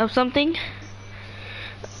Playground. best of something.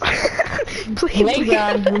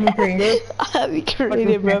 Playground, really creative. I'll be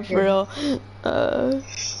creative, bro, for real.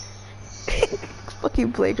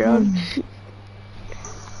 Fucking playground.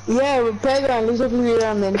 Yeah, we're playground. Let's go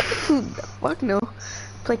playground then. Fuck no.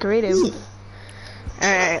 Play creative.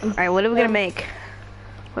 Alright, what are we gonna make?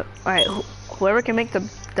 Alright, whoever can make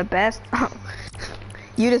the best.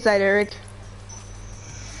 You decide, Eric.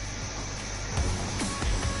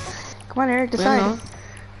 Come on, Eric, decide.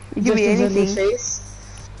 You can be anything.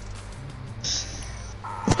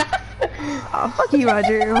 Oh, fuck you,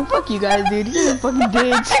 Roger. Oh, fuck you guys, dude. You're a fucking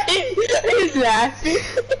bitch. He's laughing.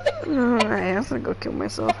 Alright, I'm gonna go kill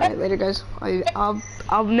myself. Alright, later, guys.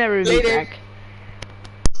 I'll never be back.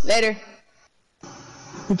 Later.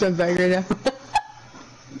 He comes back right now.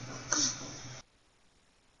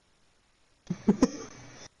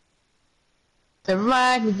 Never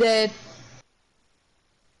mind, he's dead.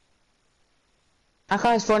 I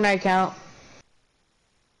call his Fortnite account.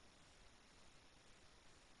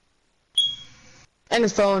 And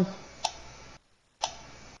his phone.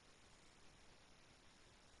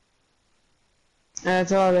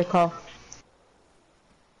 That's all they call.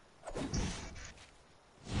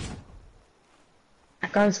 I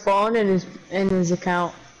got his phone and his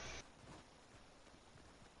account.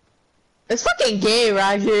 It's fucking gay,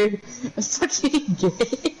 Roger. It's fucking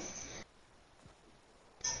gay.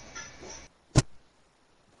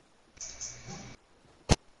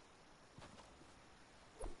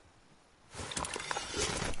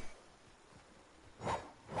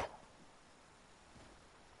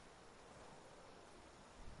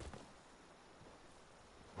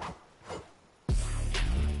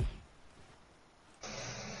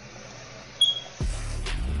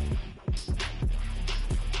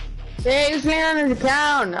 Hey, he was playing on his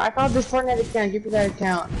account. I called this Fortnite account. Give me that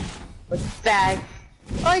account. What's that?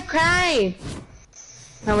 Oh, he cried.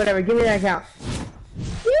 No, whatever. Give me that account.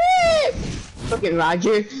 Yay! Fucking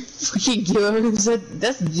Roger. Fucking give him.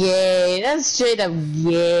 That's gay. That's straight up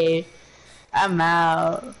gay. I'm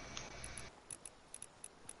out.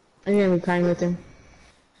 I'm gonna be crying with him.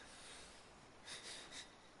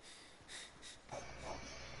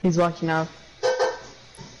 He's walking out.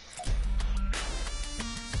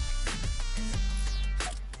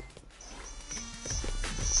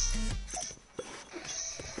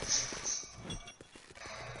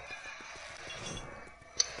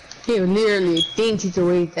 He literally thinks he can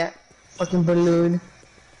wait that fucking balloon.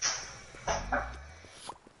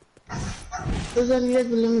 Who's that little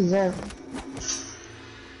balloon is that?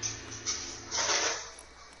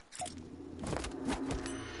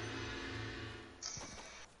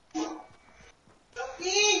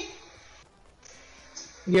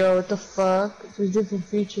 Yo, what the fuck? There's different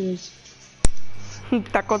features.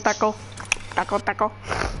 Taco, taco. Taco, taco.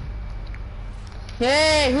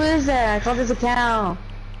 Hey, who is that? I called his account.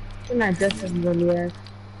 You're not just everybody else.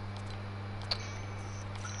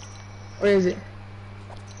 Where is it?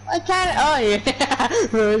 I can't. Oh yeah.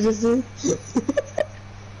 Where is it?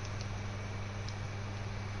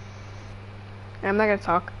 I'm not gonna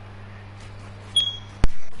talk.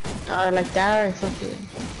 Oh, like that or something.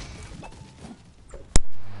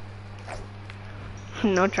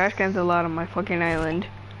 No trash cans allowed on my fucking island.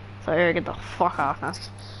 So Eric, get the fuck off now.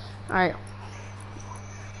 Alright.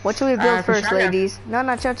 What should we build first, sure. ladies? No,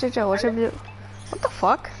 chill. What should we do? What the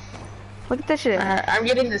fuck? Look at this shit. I'm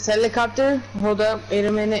getting this helicopter. Hold up, wait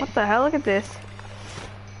a minute. What the hell? Look at this.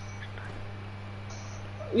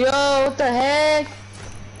 Yo, what the heck?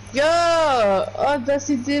 Yo! Oh,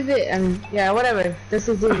 Dusty did it. Yeah, whatever.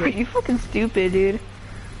 Dusty did it. You fucking stupid, dude.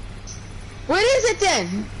 What is it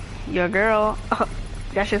then? Your girl.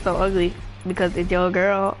 That shit's so ugly. Because it's your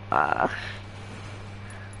girl.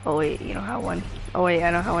 Oh wait, you don't have one. Oh wait,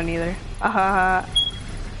 I don't have one either. Ahaha.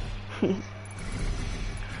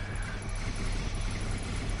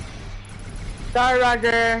 Sorry,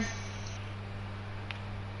 Roger.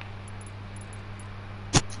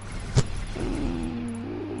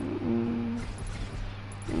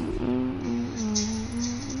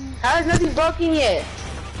 How is nothing broken yet?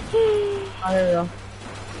 Oh, there we go.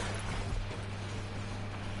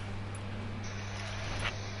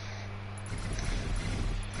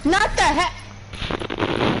 Not the heck.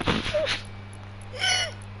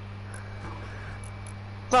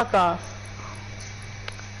 Fuck off.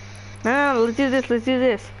 No, let's do this. Let's do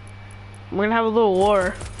this. We're gonna have a little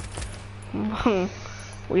war.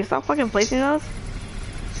 Will you stop fucking placing those?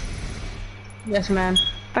 Yes, ma'am.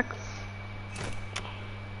 Fuck.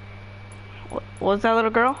 What was that, little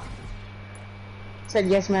girl? Said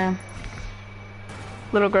yes, ma'am.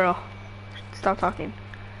 Little girl. Stop talking.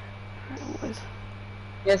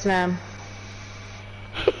 Yes, ma'am.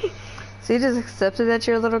 So you just accepted that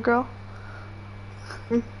you're a little girl?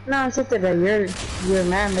 No, I said that you're a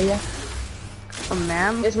man, but yeah. A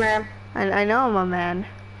ma'am? Yes, ma'am. I know I'm a man.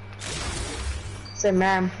 Said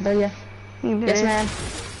ma'am, but yeah. You Yes, didn't. ma'am.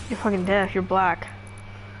 You're fucking deaf. You're black.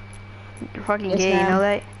 You're fucking Yes, gay. You ma'am. know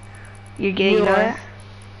that? You're gay. You You know are. that?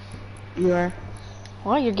 You are.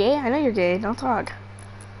 What? You're gay? I know you're gay. Don't talk.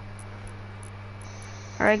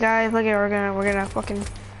 All right, guys. Look at we're gonna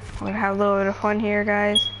have a little bit of fun here,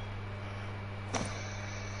 guys.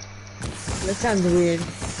 That sounds weird.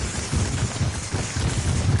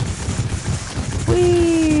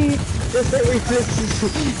 Whee! Just that we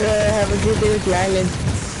have a good day with the island.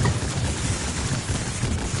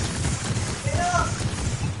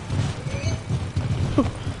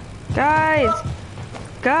 Guys!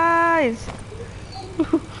 Guys!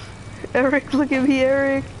 Eric, look at me,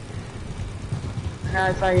 Eric. No,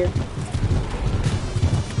 I saw you.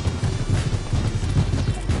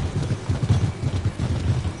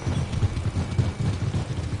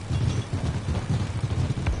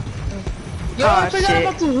 Yo, I forgot shit.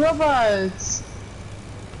 about the robots.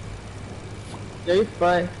 Yo, you're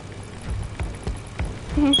fun.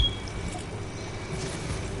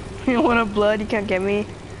 You want a blood? You can't get me.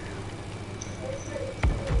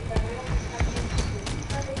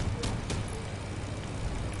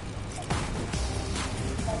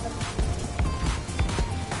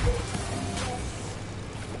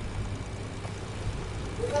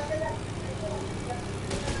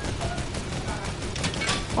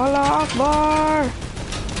 Allah Akbar!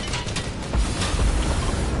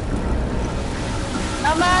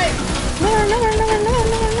 Oh my!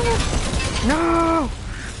 No!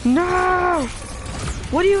 No!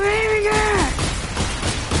 What are you aiming at?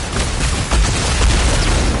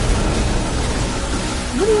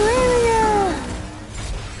 What are you aiming at?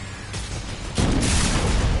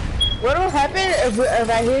 What will happen if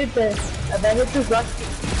I hit this rock?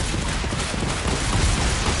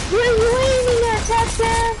 What are you aiming at,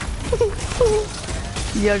 touchdown?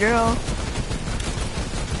 Yeah, girl.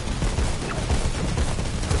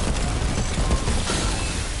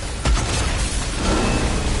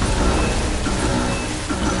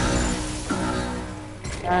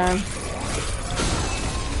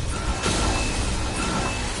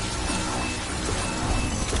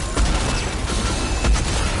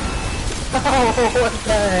 Oh, what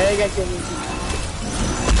the heck? I can't even see.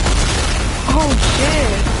 Oh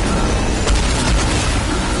shit!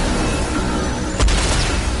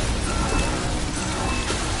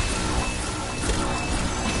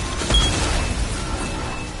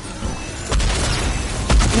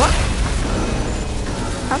 What?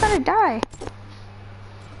 How did I die?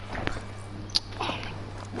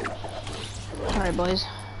 Alright, boys.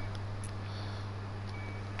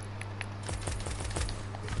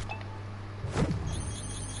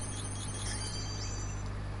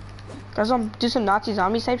 Guys, do some Nazi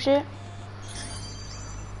zombies type shit.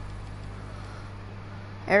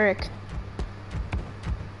 Eric.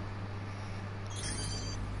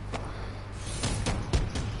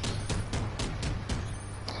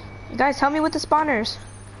 Guys, help me with the spawners.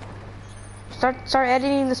 Start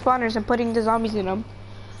editing the spawners and putting the zombies in them.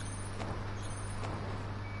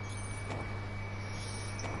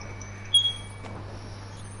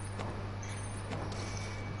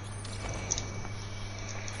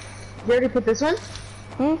 You already put this one?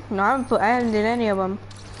 No, I haven't did any of them.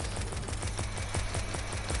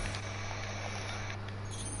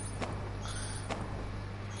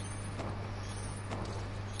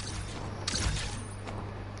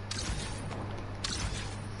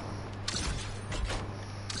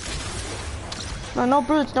 No, no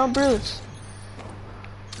brutes, no brutes.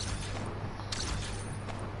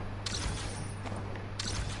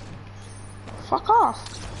 Fuck off.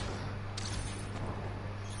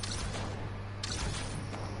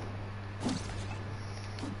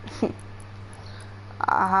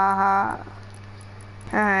 Ha ha.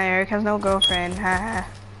 Eric has no girlfriend. Ha ha.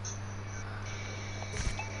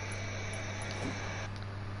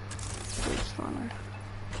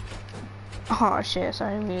 Oh shit,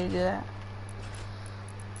 sorry, I didn't mean to do that.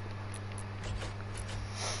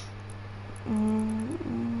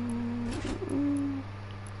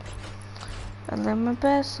 I live my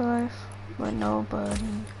best life, but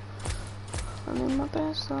nobody I live my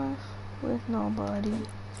best life with nobody.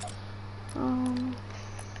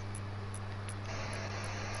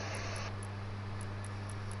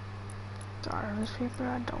 Garbage paper,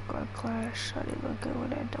 I don't go to class. I did look good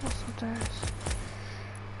with that double sometimes.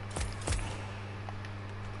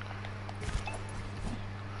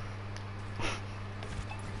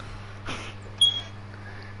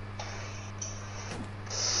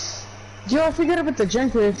 Yo, I forgot about the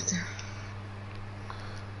junk lift.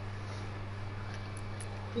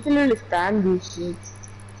 You can literally stand these sheets.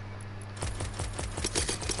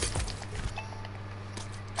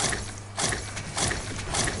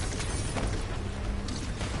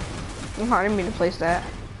 I didn't mean to place that.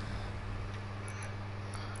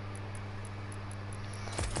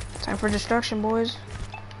 Time for destruction, boys.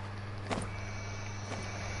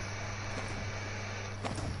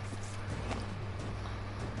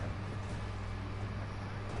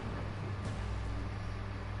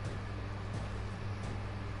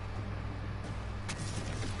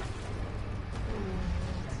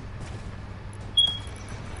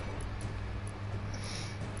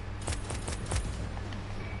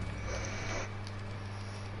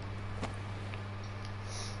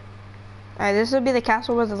 Alright, this will be the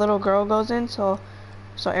castle where the little girl goes in, so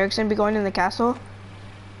Eric's gonna be going in the castle.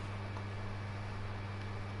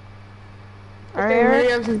 Alright, Eric.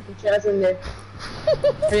 Hurry up since the chat's in there.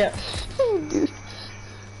 Hurry up. Dude.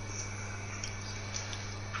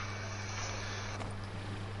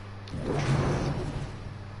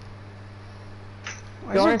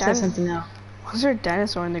 You want to say something now? Why is there a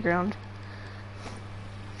dinosaur in the ground?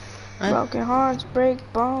 Huh? Broken hearts break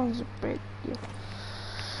bones, break you.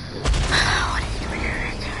 What are you doing,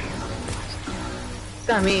 Eric? It's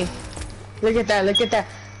not me. Look at that, look at that.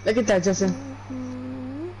 Look at that, Justin.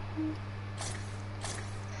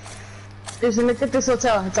 Justin, look at this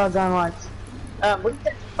hotel. It's all gone watch. What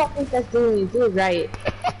the fuck is that doing? Do it right.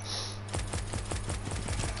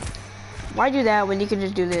 Why do that when you can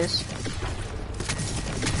just do this?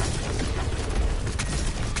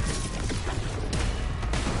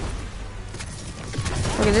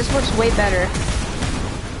 Okay, this works way better.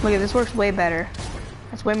 Look at this works way better.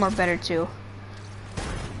 That's way more better too.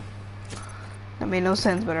 That made no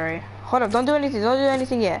sense, but alright. Hold up, don't do anything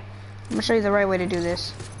yet. I'm gonna show you the right way to do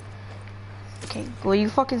this. Okay, will you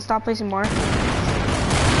fucking stop placing more?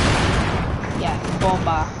 Yeah,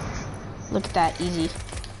 bomba. Look at that, easy.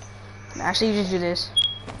 Actually, you just do this.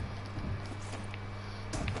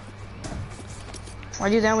 Why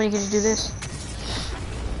do that when you can just do this?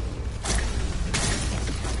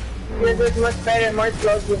 This is much better, more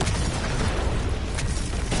explosive.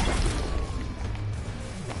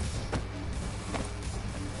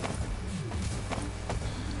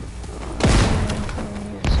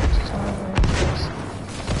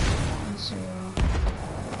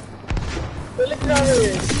 Look at all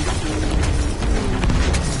this.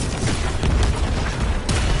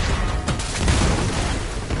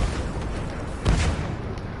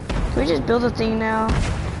 Can we just build a thing now?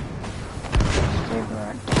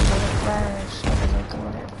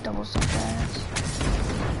 Double so fast.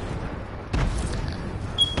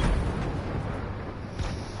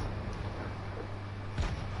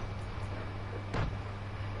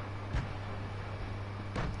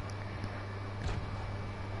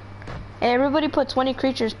 Hey, everybody put 20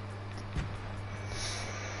 creatures.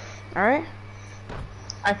 Alright?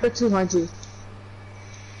 I put 200.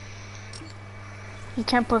 You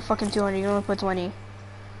can't put fucking 200, you can only put 20.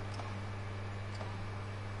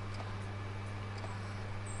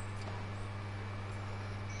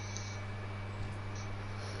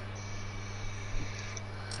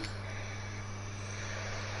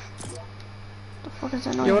 What is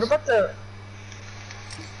that noise? Yo, what about the...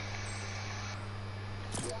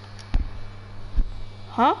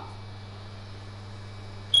 Huh?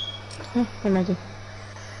 Imagine.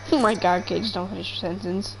 Oh my god, okay, just don't finish your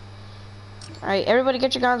sentence. Alright, everybody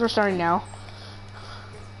get your guns, we're starting now.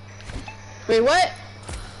 Wait, what?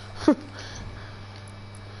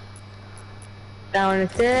 Down a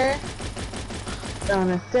stair. Down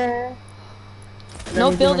a stair.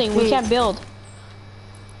 No building, we can't build.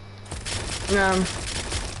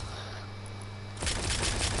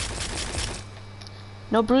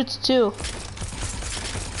 No brutes too.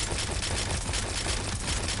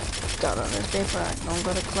 Got on this paper, don't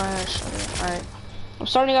go to clash. Alright. I'm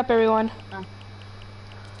starting up, everyone.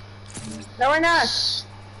 No, we're not.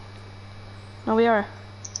 No, we are.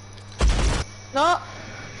 No.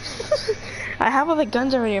 I have all the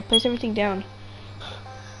guns already, I placed everything down.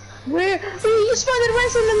 Where? You spawned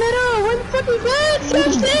right in the middle. Where the fuck you got?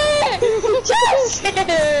 Justin!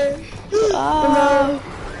 Justin!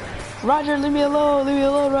 Roger, leave me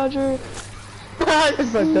alone, Roger. I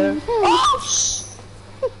just fucked up.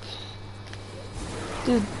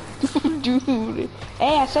 Dude. Dude.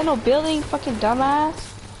 Hey, I said no building, fucking dumbass.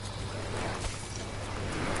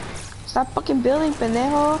 Stop fucking building,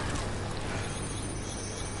 pendejo.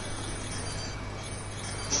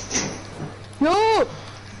 No!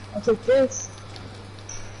 I'll take this.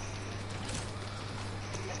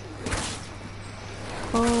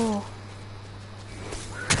 Oh.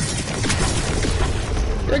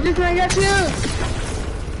 Look at I got you!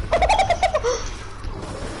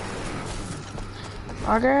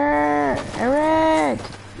 Roger! Eric!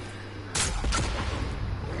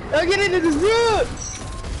 I'll get into this brute!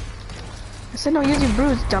 I said no using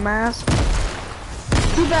brutes, dumbass.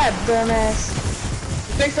 Too bad, dumbass.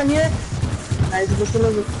 Fix on here? Nice, just a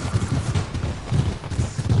little bit.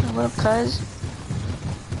 What up, cuz?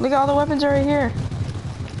 Look at all the weapons are right here.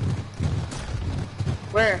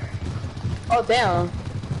 Where? Oh, damn.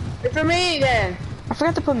 Wait for me, then. I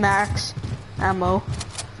forgot to put max ammo.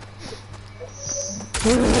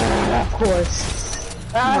 Of course.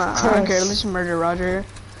 Of course. Okay, let's murder Roger.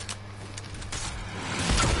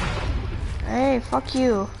 Hey, fuck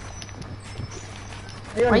you.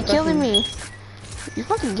 Why you killing me? You're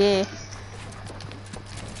fucking gay.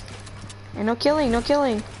 Hey, no killing, no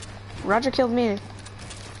killing. Roger killed me. It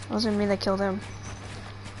wasn't me that killed him.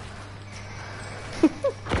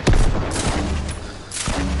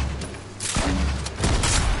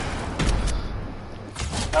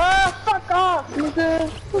 Oh, fuck off, nigga.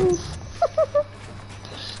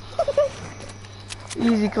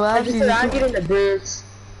 Easy I clap, just easy said I'm clap. getting the brutes.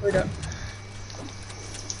 Wait up.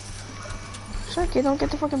 Sure, kid, don't get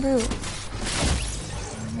the fucking brute.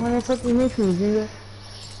 Why the fuck you make me, nigga?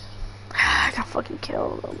 I got fucking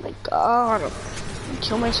killed. Oh my god. I'm gonna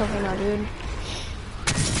kill myself right now, dude.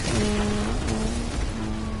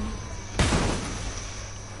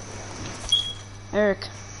 Eric,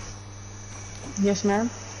 Yes, ma'am.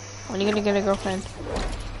 when are you gonna get a girlfriend?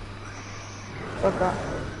 Fuck off.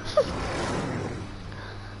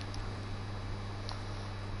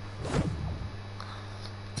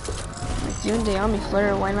 Like you and Dayami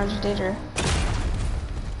flirt, why not just date her?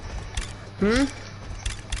 Hmm?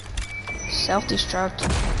 Self-destruct.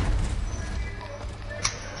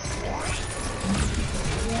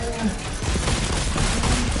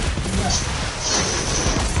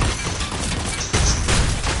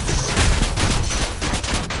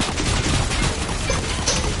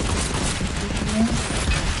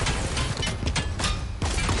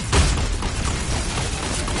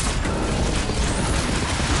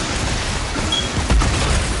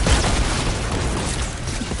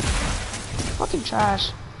 Fucking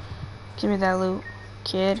trash. Give me that loot,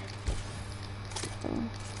 kid.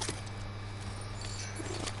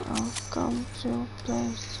 I'll come to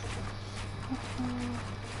place.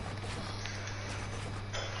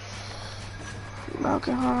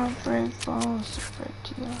 Broken heart, break bones, break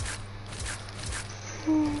to you.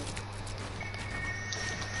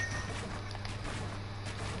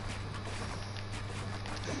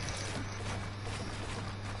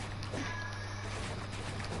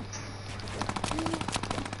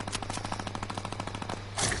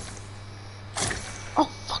 Oh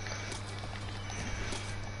fuck!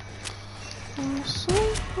 I'm so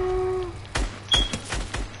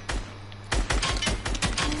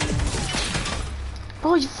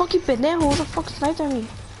bro, you fucking pendejo! Who the fuck sniped at me?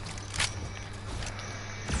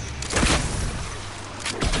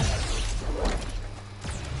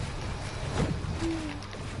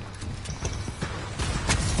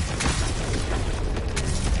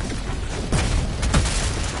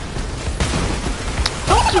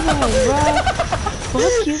 Fuck you guys, bro!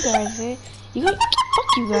 Fuck you guys, eh? You guys,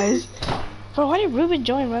 fuck you guys. Bro, why did Ruben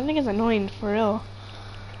join? Bro, that nigga's annoying, for real.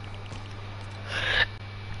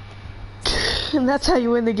 And that's how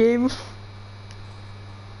you win the game.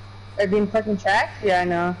 Are being fucking tracked? Yeah, I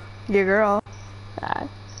know. Your girl. Guys,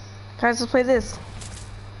 let's play this.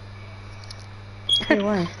 Hey,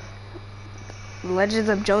 what? Legends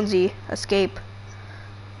of Jonesy Escape.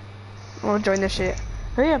 I wanna join this shit.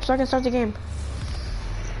 Hurry up so I can start the game.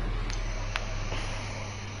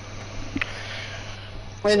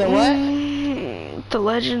 Wait, the what? The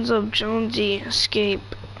Legends of Jonesy Escape.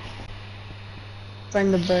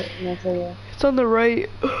 Find the button, I'll tell you. It's on the right.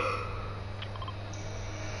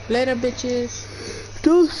 Later, bitches.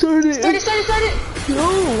 Don't start it. Start it!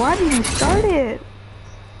 No, why did you start it?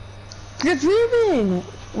 It's Ruben!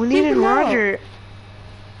 We needed him out. Roger.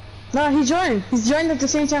 No, he joined. He's joined at the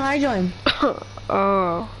same time I joined.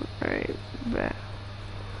 Oh, right. Bet.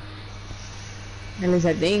 At least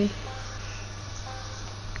I think.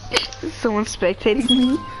 Someone spectating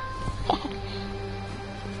me.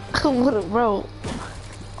 What, bro?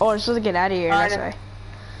 Oh, I'm supposed to get out of here. That's why.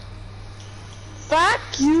 Fuck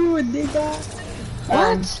you, nigga.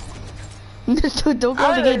 What? Dude, don't go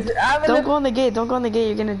on the gate. Don't go on the gate. Don't go on the gate.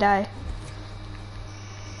 You're gonna die.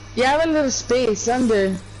 You have a little space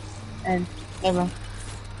under. And never.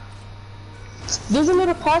 There's a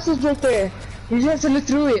little passage right there. You just have to look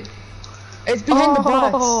through it. It's behind the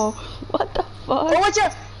box. Oh, what the fuck? Oh, watch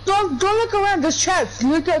out! Don't look around. There's traps.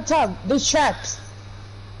 Look up top. There's traps.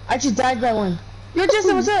 I just died by one. Yo,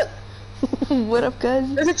 Justin, what's up? What up,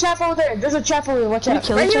 guys? There's a trap over there. There's a trap over there. Watch Can we out.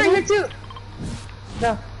 kill Right each here, other? right here too.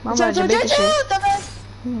 No. Mama, I bait the shit.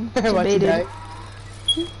 Watch you Baited. die.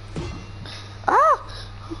 Ah!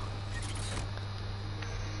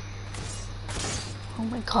 Oh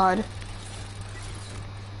my god.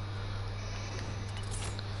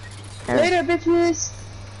 Later, bitches.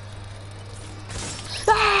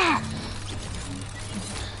 Ah!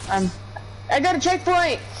 I got a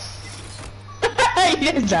checkpoint.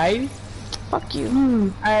 You just died. Fuck you.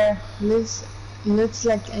 Looks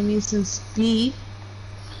like I need some speed.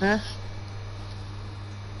 Huh?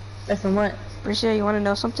 That's from what? Bricia, you wanna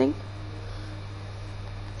know something?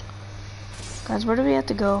 Guys, where do we have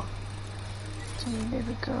to go? Tell me,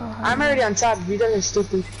 baby girl. I'm already on top. You guys are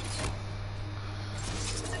stupid.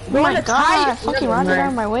 Oh my god, fucking Roger out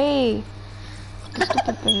of my way. Fucking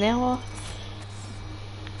stupid pendejo.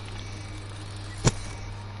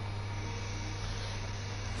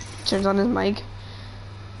 Turns on his mic.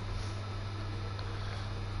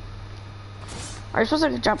 Are you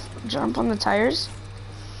supposed to jump on the tires?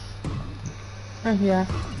 Yeah.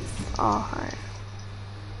 Oh, alright.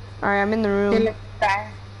 Alright, I'm in the room.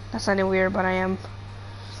 That sounded weird, but I am.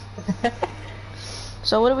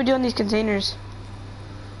 So what do we do in these containers?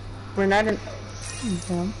 We're not in.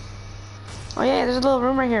 Oh yeah, there's a little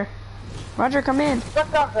room right here. Roger, come in.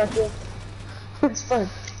 Fuck off, Roger. That's fun.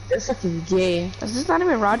 That's fucking gay. Is this not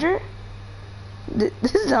even Roger?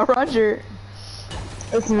 This is not Roger.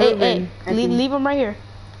 It's Hey, moving. hey, leave him right here.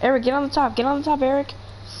 Eric, get on the top. Get on the top, Eric.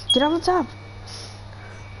 Get on the top.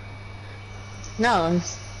 No,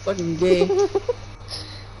 it's fucking gay.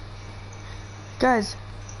 Guys.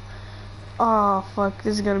 Oh, fuck.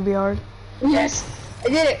 This is gonna be hard. Yes, I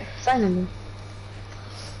did it. Finally.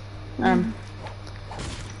 What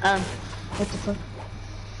the fuck?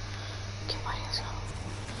 Okay, buddy, let's go.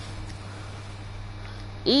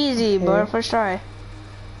 Easy, bro. First try.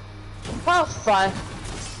 Oh, fuck.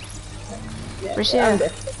 Bricia,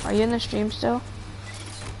 are you in the stream still?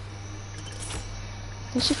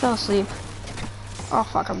 I think she fell asleep. Oh,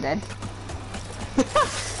 fuck, I'm dead.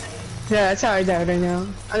 Yeah, that's how I died right now.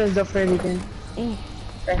 I just go for everything.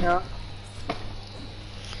 Right now.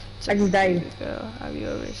 I just died. Have you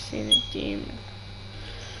ever seen a demon? You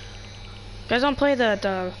guys don't play the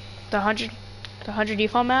 100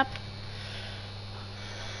 default map?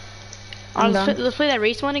 Oh, let's play that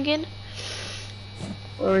race one again.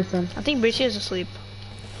 What was that? I think Bricia is asleep.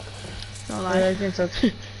 No Yeah, lie. I think so.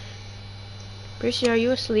 Bricia, are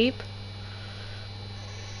you asleep?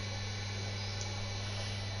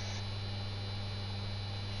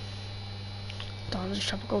 Dawn's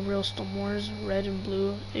Tropical Real Storm Wars, Red and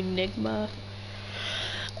Blue, Enigma.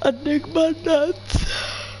 Enigma nuts.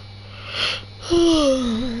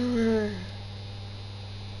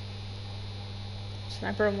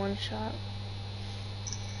 Sniper in one shot.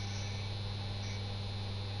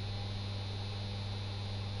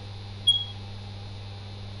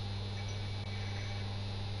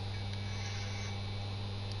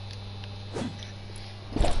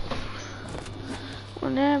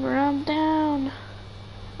 Whenever I'm down,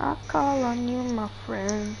 I call on you, my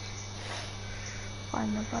friend.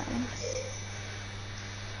 Find the button.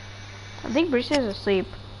 I think Bricia is asleep.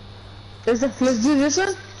 Let's do this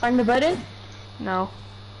one. Find the button. No.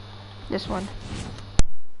 This one.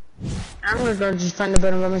 I'm gonna go just find the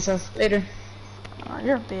button by myself later. Oh,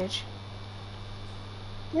 you're a bitch.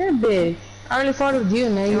 You're big. I already followed you.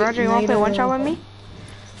 Now Hey, you. Roger, you now wanna play don't one shot wanna with me?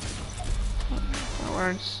 We're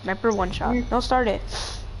in sniper one shot. Don't start it.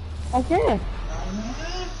 Okay.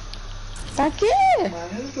 ¿Para qué?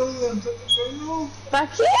 ¿Para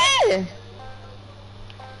qué?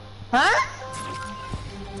 ¿Ah?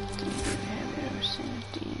 Have you ever seen a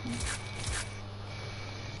demon?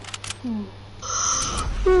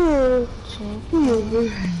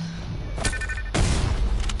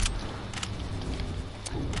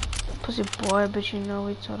 Pussy boy, but you know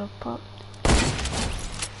we sort of popped.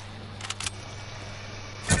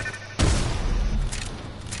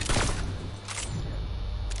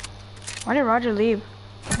 Why did Roger leave?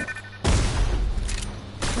 I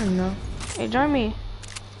don't know. Hey, join me.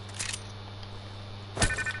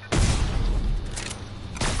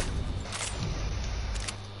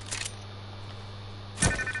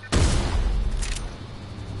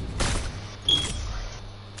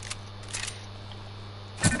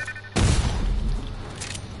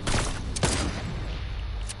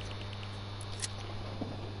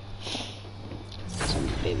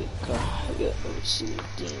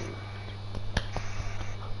 shooting.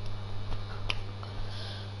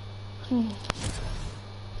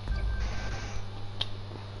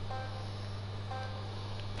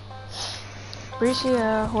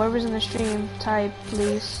 Bricia, whoever's in the stream, type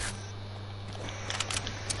please.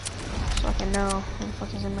 So I can know who the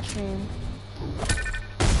fuck is in my stream.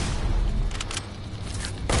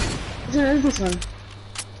 Which one is this one?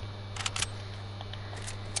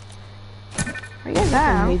 Where you guys I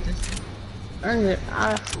at? hate this. I'm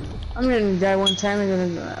gonna die one time and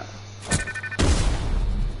then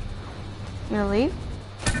You gonna leave?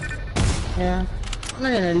 yeah. I'm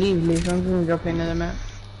not gonna leave. I'm just gonna go play another map.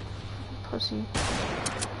 Pussy.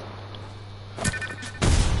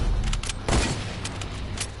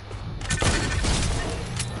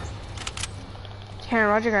 Karen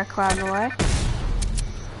Roger got cloud in the way.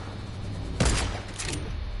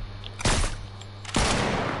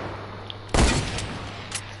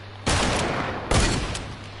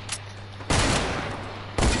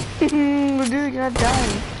 Dude, you're not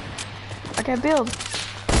dying. I can't build.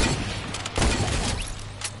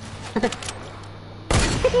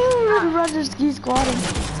 Roger's ski squatting.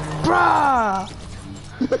 Bruh!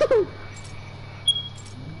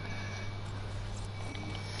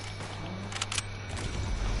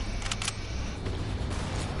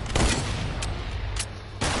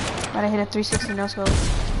 But I hit a 360 no scope.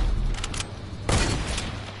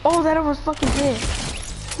 Oh, that almost fucking hit.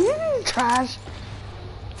 Trash.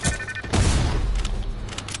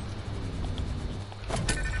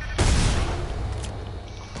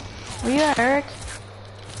 Where you at, Eric?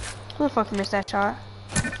 Who the fuck missed that shot?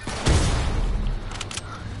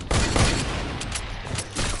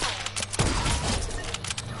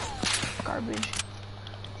 Garbage.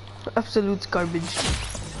 Absolute garbage.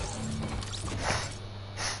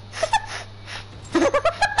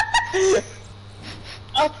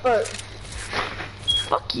 Upper.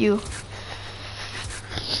 Fuck you.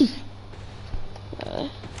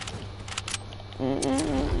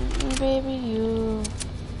 Baby, you.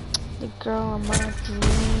 The girl of my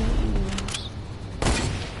dreams.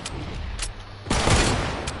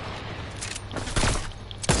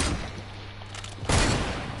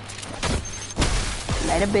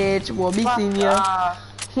 Light a bitch, we'll be seeing ya.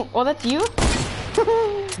 Oh, that's you?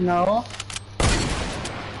 No.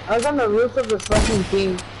 I was on the roof of the fucking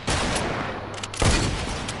thing.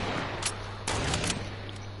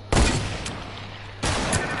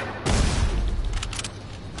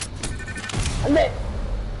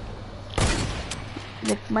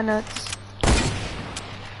 Lick my nuts.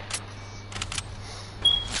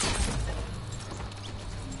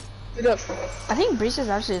 Get up. I think Breeze is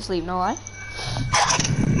actually asleep, no lie.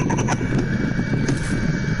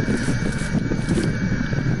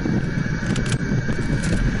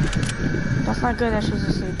 That's not good that she's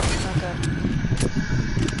asleep. That's not good.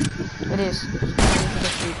 It is.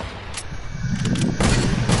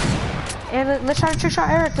 And let's try to trick shot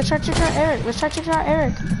Eric. Let's try to trick shot Eric. Let's try to trick shot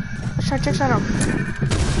Eric. Let's try to trick shot him.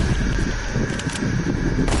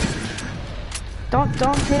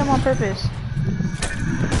 Don't hit him on purpose.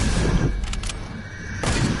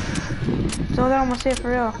 So that I'm gonna say it for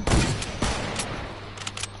real.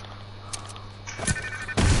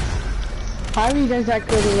 How are you guys that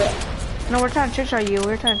good at it? No, we're trying to trick shot you.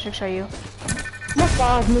 We're trying to trick shot you. Fuck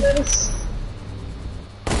off, Nicholas.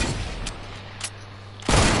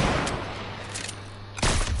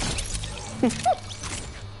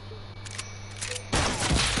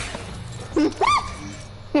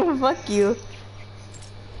 Fuck you.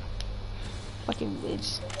 Fucking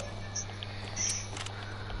bitch.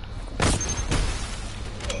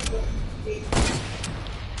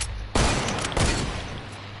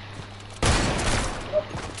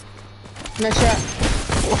 Nice shot.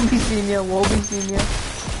 We'll be seeing ya. We'll be seeing ya.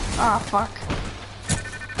 Ah, fuck.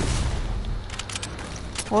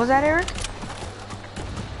 What was that, Eric?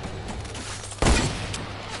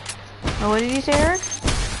 Oh, what did you say, Eric?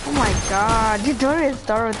 Oh my god, you don't even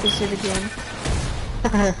start with this shit again.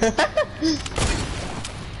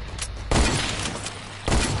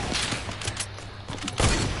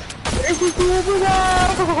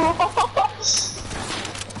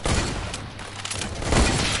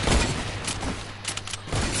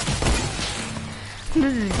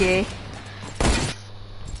 This is gay.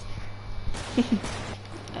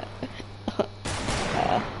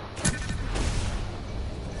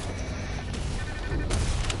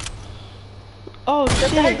 Oh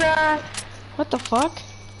shit! What the fuck?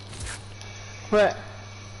 What?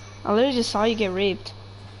 I literally just saw you get raped.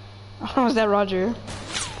 Oh, was that Roger?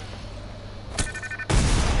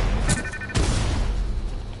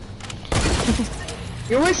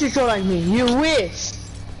 You wish you could like me. You wish.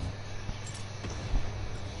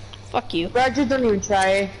 Fuck you. Roger, don't even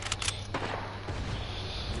try.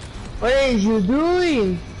 What are you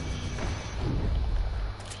doing?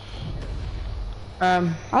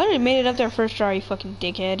 I already made it up there first try, you fucking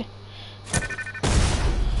dickhead.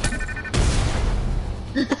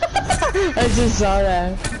 I just saw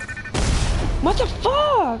that. What the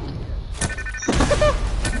fuck?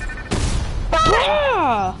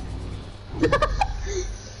 Bruh!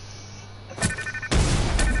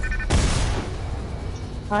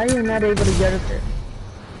 How are you not able to get up there?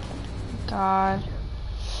 God.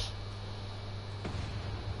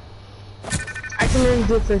 I can really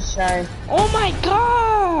do first try. Oh my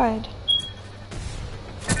god!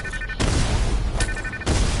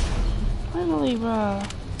 Finally, bruh.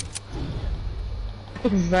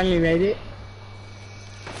 Finally made it.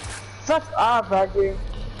 Fuck off, Roger.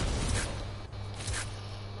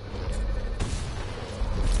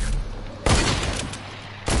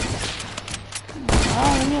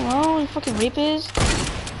 Oh, leave me alone, you fucking rapist.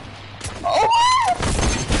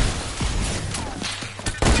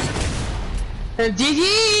 GG!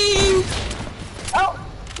 Oh!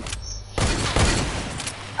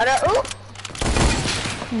 I don't. Oh!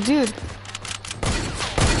 Dude.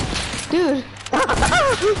 Dude.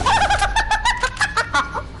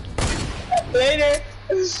 Later.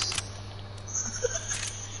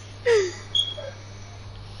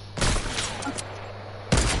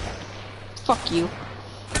 Fuck you.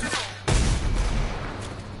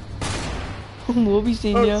 We'll be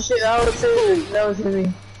seeing Oh you. shit, that was heavy. That was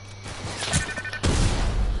heavy.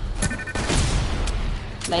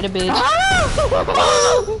 Later, bitch. Ah!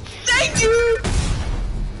 Thank you!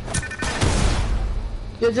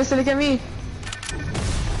 Yo, just look at me.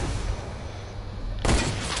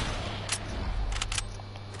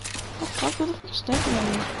 Fuck, who the fuck is sniping at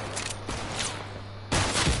me?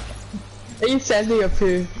 Are you standing up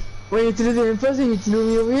here? When you threw the impulse and you threw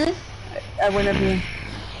me over here, I went up here.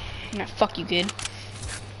 Nah, fuck you, kid.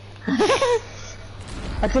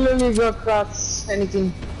 I can literally go across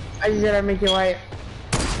anything. I just gotta make it white.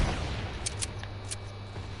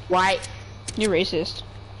 White. You're racist.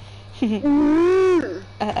 Mm.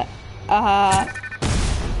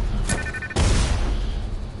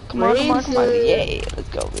 Come on, come on, come on. Racist. Yay, let's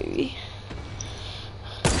go, baby.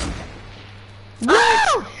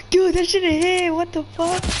 Ah! Dude, that should've hit. What the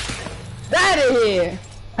fuck? Out of here!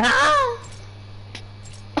 Ah!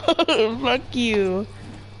 Fuck you.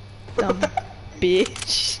 Dumb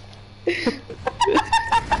bitch.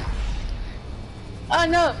 Oh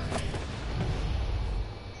no!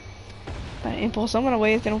 That impulse, I'm gonna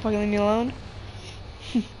wait if they don't fucking leave me alone.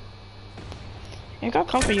 I got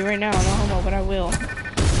come for you right now, no homo, but I will.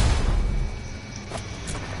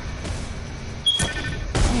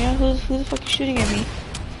 Oh, yeah, who the fuck is shooting at me?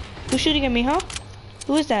 Who's shooting at me, huh?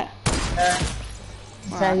 Who is that?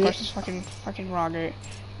 Oh, of course it's fucking Roger.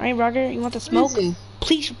 Alright, Roger, you want the smoke? Easy.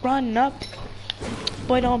 Please run up.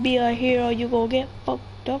 Boy, don't be a hero, you go get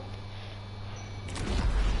fucked up.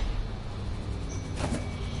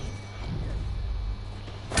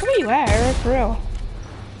 Where you at, Eric? For real?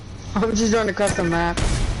 I'm just on the custom map.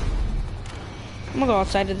 I'm gonna go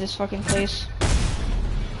outside of this fucking place.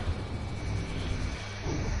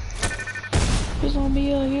 Please don't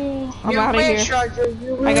be a hero. I'm out of here.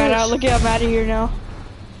 I got out. Look at, I'm out of here now.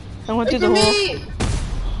 I went through the hole.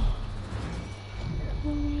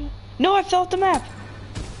 No, I fell off the map.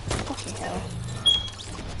 Fucking hell.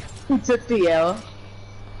 Who took the L?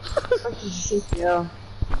 Fucking shit, yo.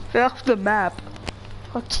 Fell off the map.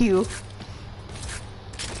 Fuck you.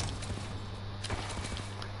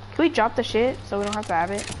 Can we drop the shit so we don't have to have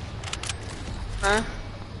it? Huh?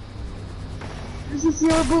 This is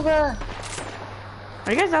your booga.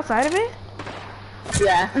 Are you guys outside of it?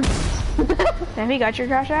 Yeah. Have you got your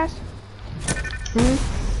crash ass?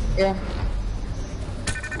 Yeah.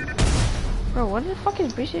 Bro, what the fuck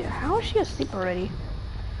is Bridget? How is she asleep already?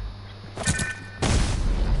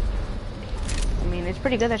 I mean, it's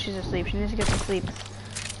pretty good that she's asleep. She needs to get some sleep.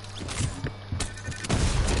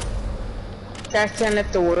 Trash can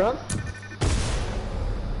left the water.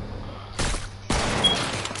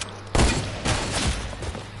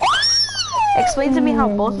 Explain to me how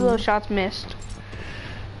both of those shots missed.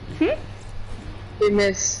 They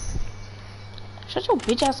missed. Shut your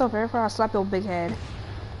bitch ass up, Eric, or I'll slap your big head.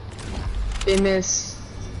 They missed.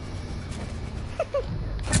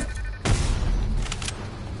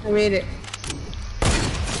 I made it.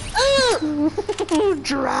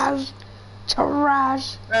 Trash.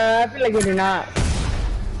 Trash. I feel like you're not.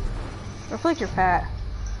 I feel like you're fat.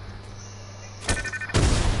 I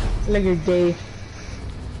feel like you're gay.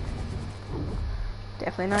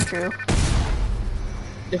 Definitely not true.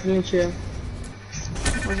 Definitely true.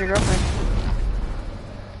 What Where's your girlfriend?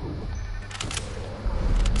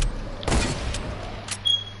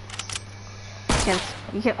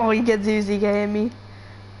 You can't, oh, you get Zeus, you can hit me.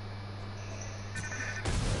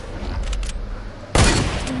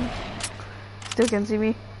 Still can't see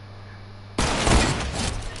me.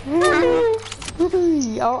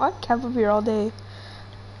 Oh, I camp up here all day.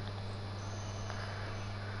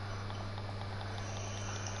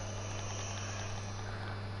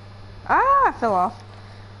 Ah, I fell off.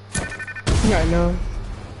 Yeah, I know.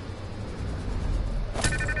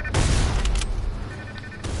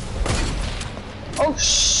 Oh,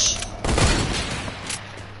 shh.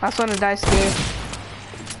 Last one to die scared.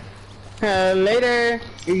 Later.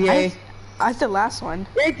 You're gay. I said last one.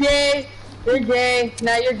 You're gay. You're gay.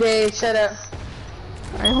 Now you're gay. Shut up.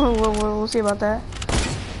 Alright, we'll see about that.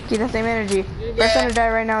 Keep that same energy. First one to die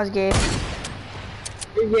right now is gay.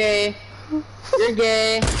 You're gay. You're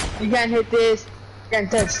gay. You can't hit this. You can't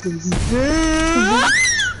touch this.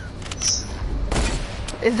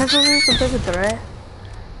 Is that supposed to be some type of threat?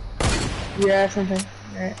 Yeah, something.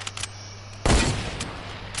 Alright.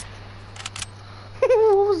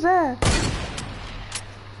 What was that?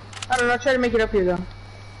 I don't know. Try to make it up here though.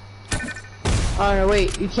 Oh no,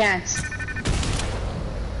 wait. You can't.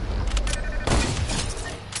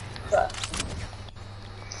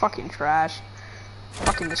 Fucking trash.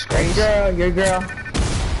 Fucking disgrace. Girl, your girl.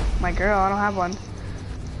 My girl, I don't have one.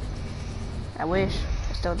 I wish.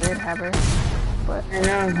 I still did have her. But I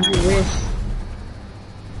know, you wish.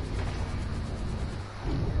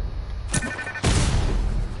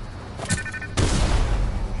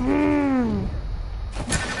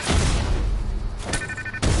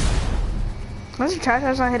 What's your trash? I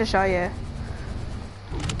just not hit a shot yet.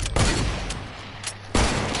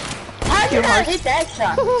 How did you not hit that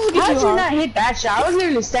shot? Look at How you, did you Hawk. not hit that shot? I was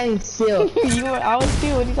literally standing still. You were, I was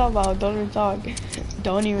too. What are you talking about? Don't even talk.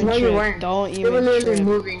 Don't even No, trip. you weren't. Don't They were even literally trip.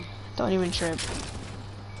 moving. Don't even trip.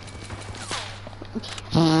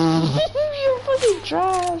 You're fucking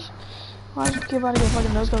trash. Why did you keep about to get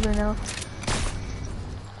fucking nose right now?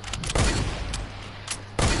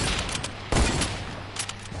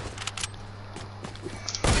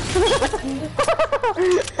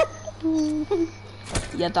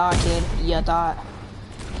 You thought, kid. You thought.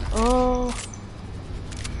 Oh.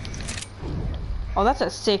 Oh, that's a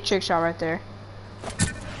sick trick shot right there.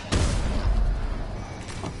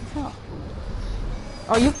 Oh.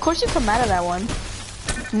 Oh, you, of course you come out of that one.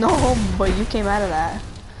 No, but you came out of that.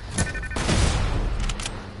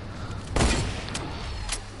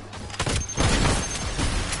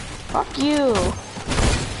 Fuck you.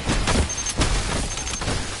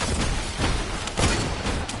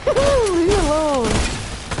 Leave me alone.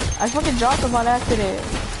 I fucking dropped him on accident.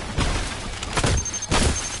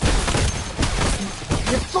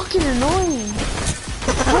 You're fucking annoying.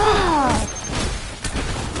 Ah.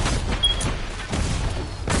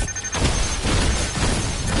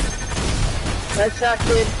 Nice shot,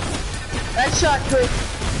 kid. Nice shot, kid.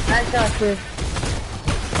 Nice shot, kid.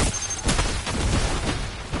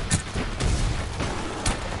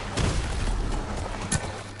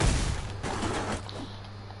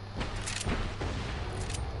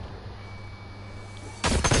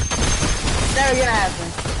 Never gonna happen.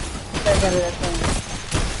 Never gonna happen.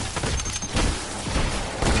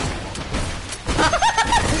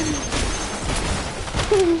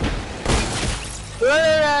 Run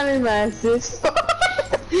around in masses.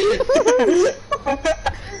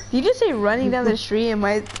 You just say running down the street and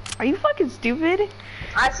my... Are you fucking stupid?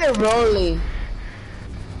 I said rolling.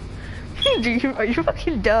 Dude, are you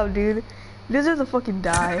fucking dumb, dude? This is a fucking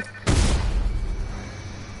die.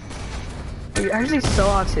 You're actually so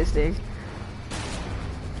autistic.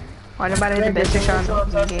 Why about to hit the best trick shot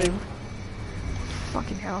in the game?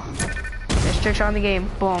 Fucking hell. Best trick shot in the game.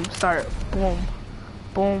 Boom. Start. Boom.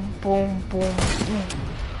 Boom, boom, boom, boom.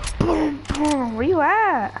 Boom, boom. Where you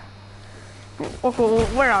at? Oh,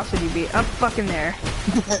 where else would you be? Up fucking there.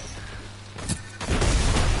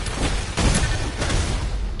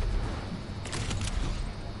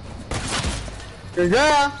 Good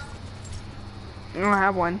girl. I don't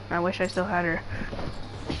have one. I wish I still had her.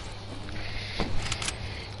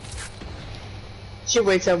 She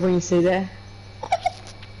wakes up when you say that.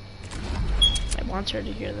 I want her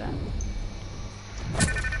to hear that.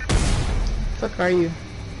 Fuck are you?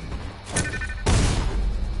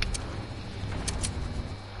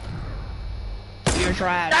 You're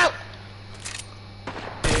trash. Out!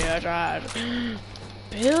 You're trash.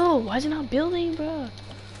 Bill, why is it not building, bro?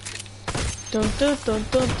 Dun dun dun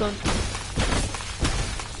dun dun.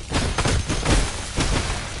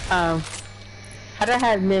 How do I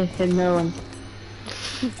have myth and no one?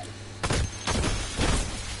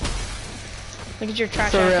 Look at your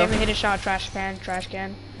trash For can. real. Favorite hit a shot. Trash can. Trash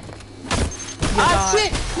can. Ah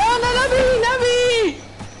shit! No, no, not me, not me!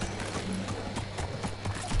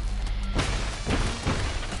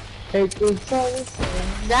 Take me from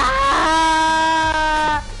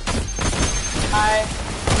Ah! Hi.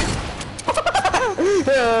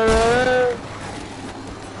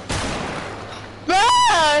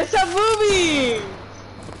 Ah, it's a movie!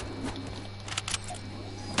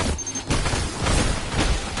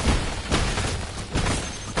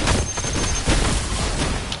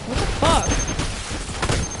 What the fuck?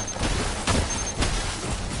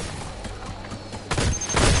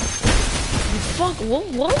 Fuck, what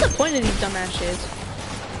was the point of these dumbass shits?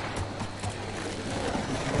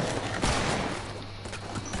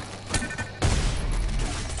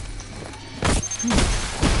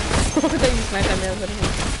 I thought you sniped at me, but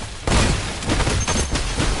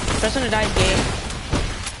person who died gay.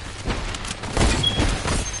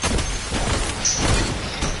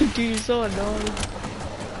 Dude, you're so annoying.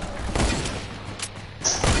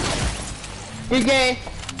 You're gay.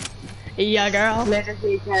 Yeah, girl. Later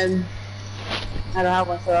weekend. I don't have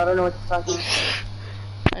one, so I don't know what to talk about.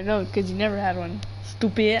 I know, cause you never had one.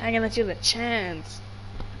 Stupid. I can let you have a chance.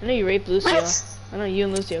 I know you raped Lucio. What? I know you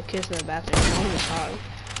and Lucio kissed in the bathroom. Don't even talk.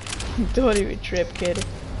 Don't even trip, kid.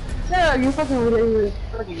 Shut up, you fucking with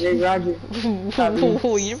fucking gay Roger.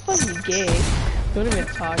 You're fucking gay. Don't even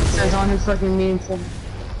talk. Says on his fucking meme thing.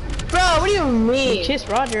 Bro, what do you You mean? kissed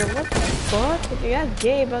Roger. What the fuck? You guys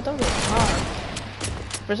gay, bro. Don't even talk.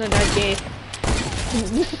 Person died gay.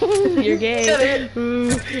 You're gay. Shut up.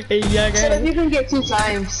 Hey, yeah, Shut up, girl. you can get 2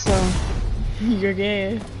 times, so. You're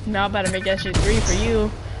gay. Now I'm about to make that shit 3 for you.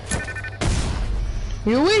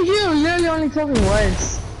 You literally only told me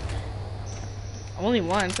once. Only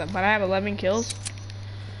once, but I have 11 kills.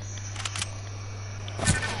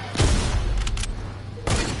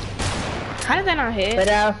 How did that not hit? But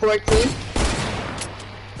 14.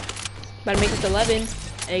 About to make this 11.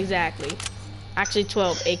 Exactly. Actually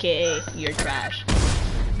 12, aka you're trash.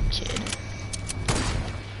 Kid.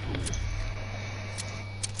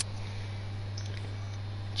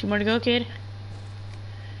 Two more to go, kid.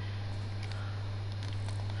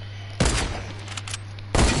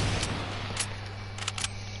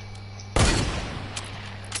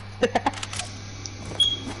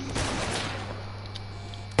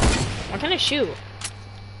 What kind of shoe?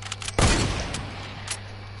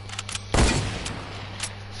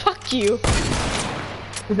 Fuck you.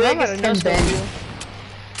 You feel I'm like gonna it's no scope bend. you.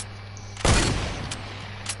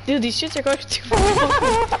 Dude, these shits are going too far.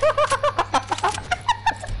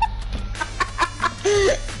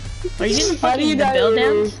 Are you just How do you fucking the die build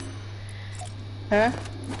really? downs? Huh?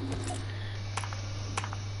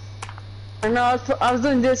 I know, I was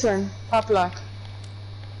doing this one. Pop lock.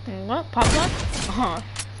 What? Pop lock? Uh-huh.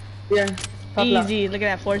 Yeah. Pop lock. Easy. Look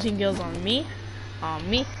at that. 14 kills on me. On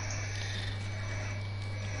me.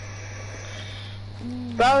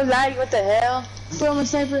 Bro, I was lagging, what the hell? Bro, I'm a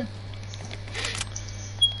sniper.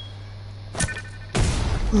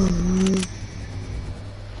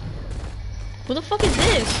 Who the fuck is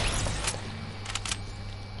this?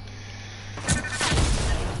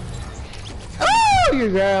 Oh, you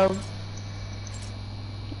girl.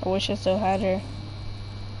 I wish I still had her.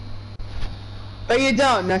 But you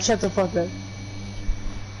don't. Now shut the fuck up.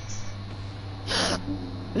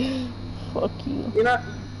 Fuck you.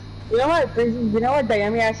 You know what, Princess? You know what,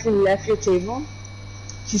 Diami actually left your table?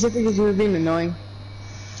 She said because you were being annoying.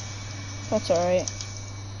 That's alright.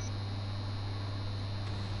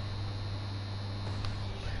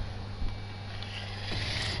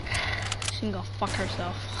 She can go fuck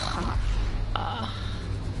herself. Oh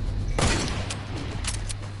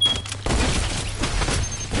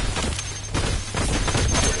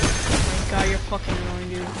my god, you're fucking annoying,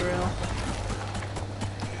 dude, for real.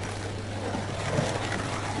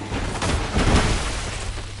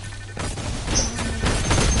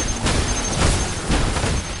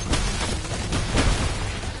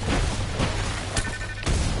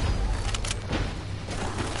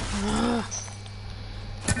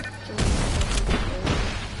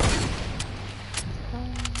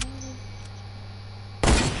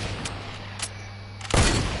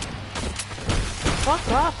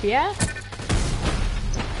 Fuck off, yeah?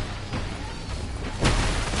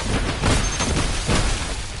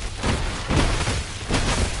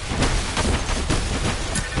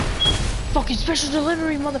 Fucking special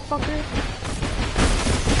delivery, motherfucker!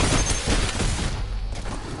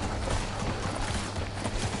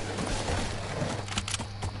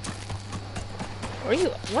 Where are you?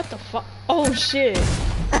 What the fuck? Oh shit!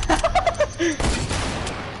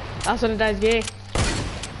 That's when it dies gay.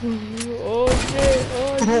 Oh shit!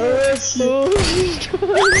 Oh shit! Oh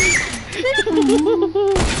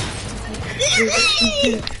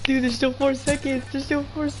shit! Dude, there's still 4 seconds. There's still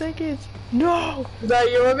 4 seconds. No! No,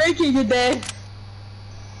 you were making it there.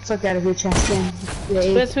 Fuck out of here, Chastain.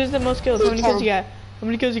 Spence, who's the most kills? How many kills you got? How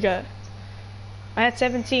many kills you got? I had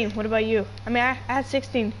 17. What about you? I mean, I had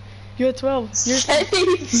 16. You had 12. You're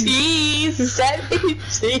 17!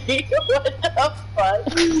 17! What the fuck?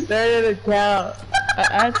 That didn't count. I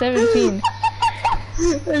had 17.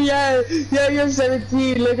 Yeah, you're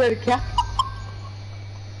 17. Look at the count.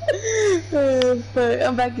 Fuck,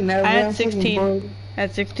 I'm backing out. I bro. had I'm fucking 16. bored. I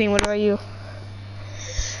had 16. What about you?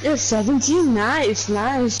 You're 17. Nice.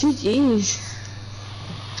 GG's.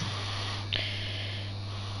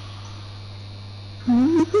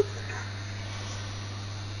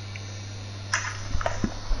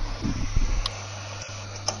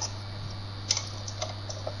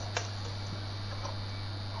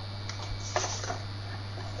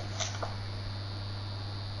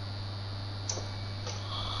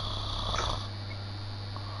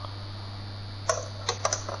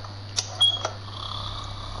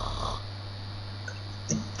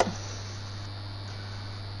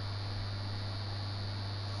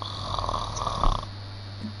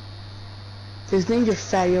 This ninja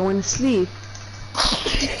fat, you wanna sleep?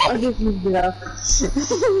 I'll just leave it up.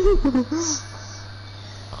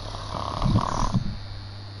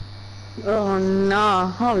 Oh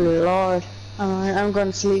no, oh lord. Alright, I'm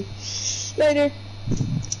gonna sleep. Later.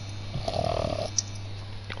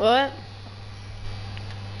 What?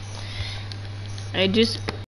 I just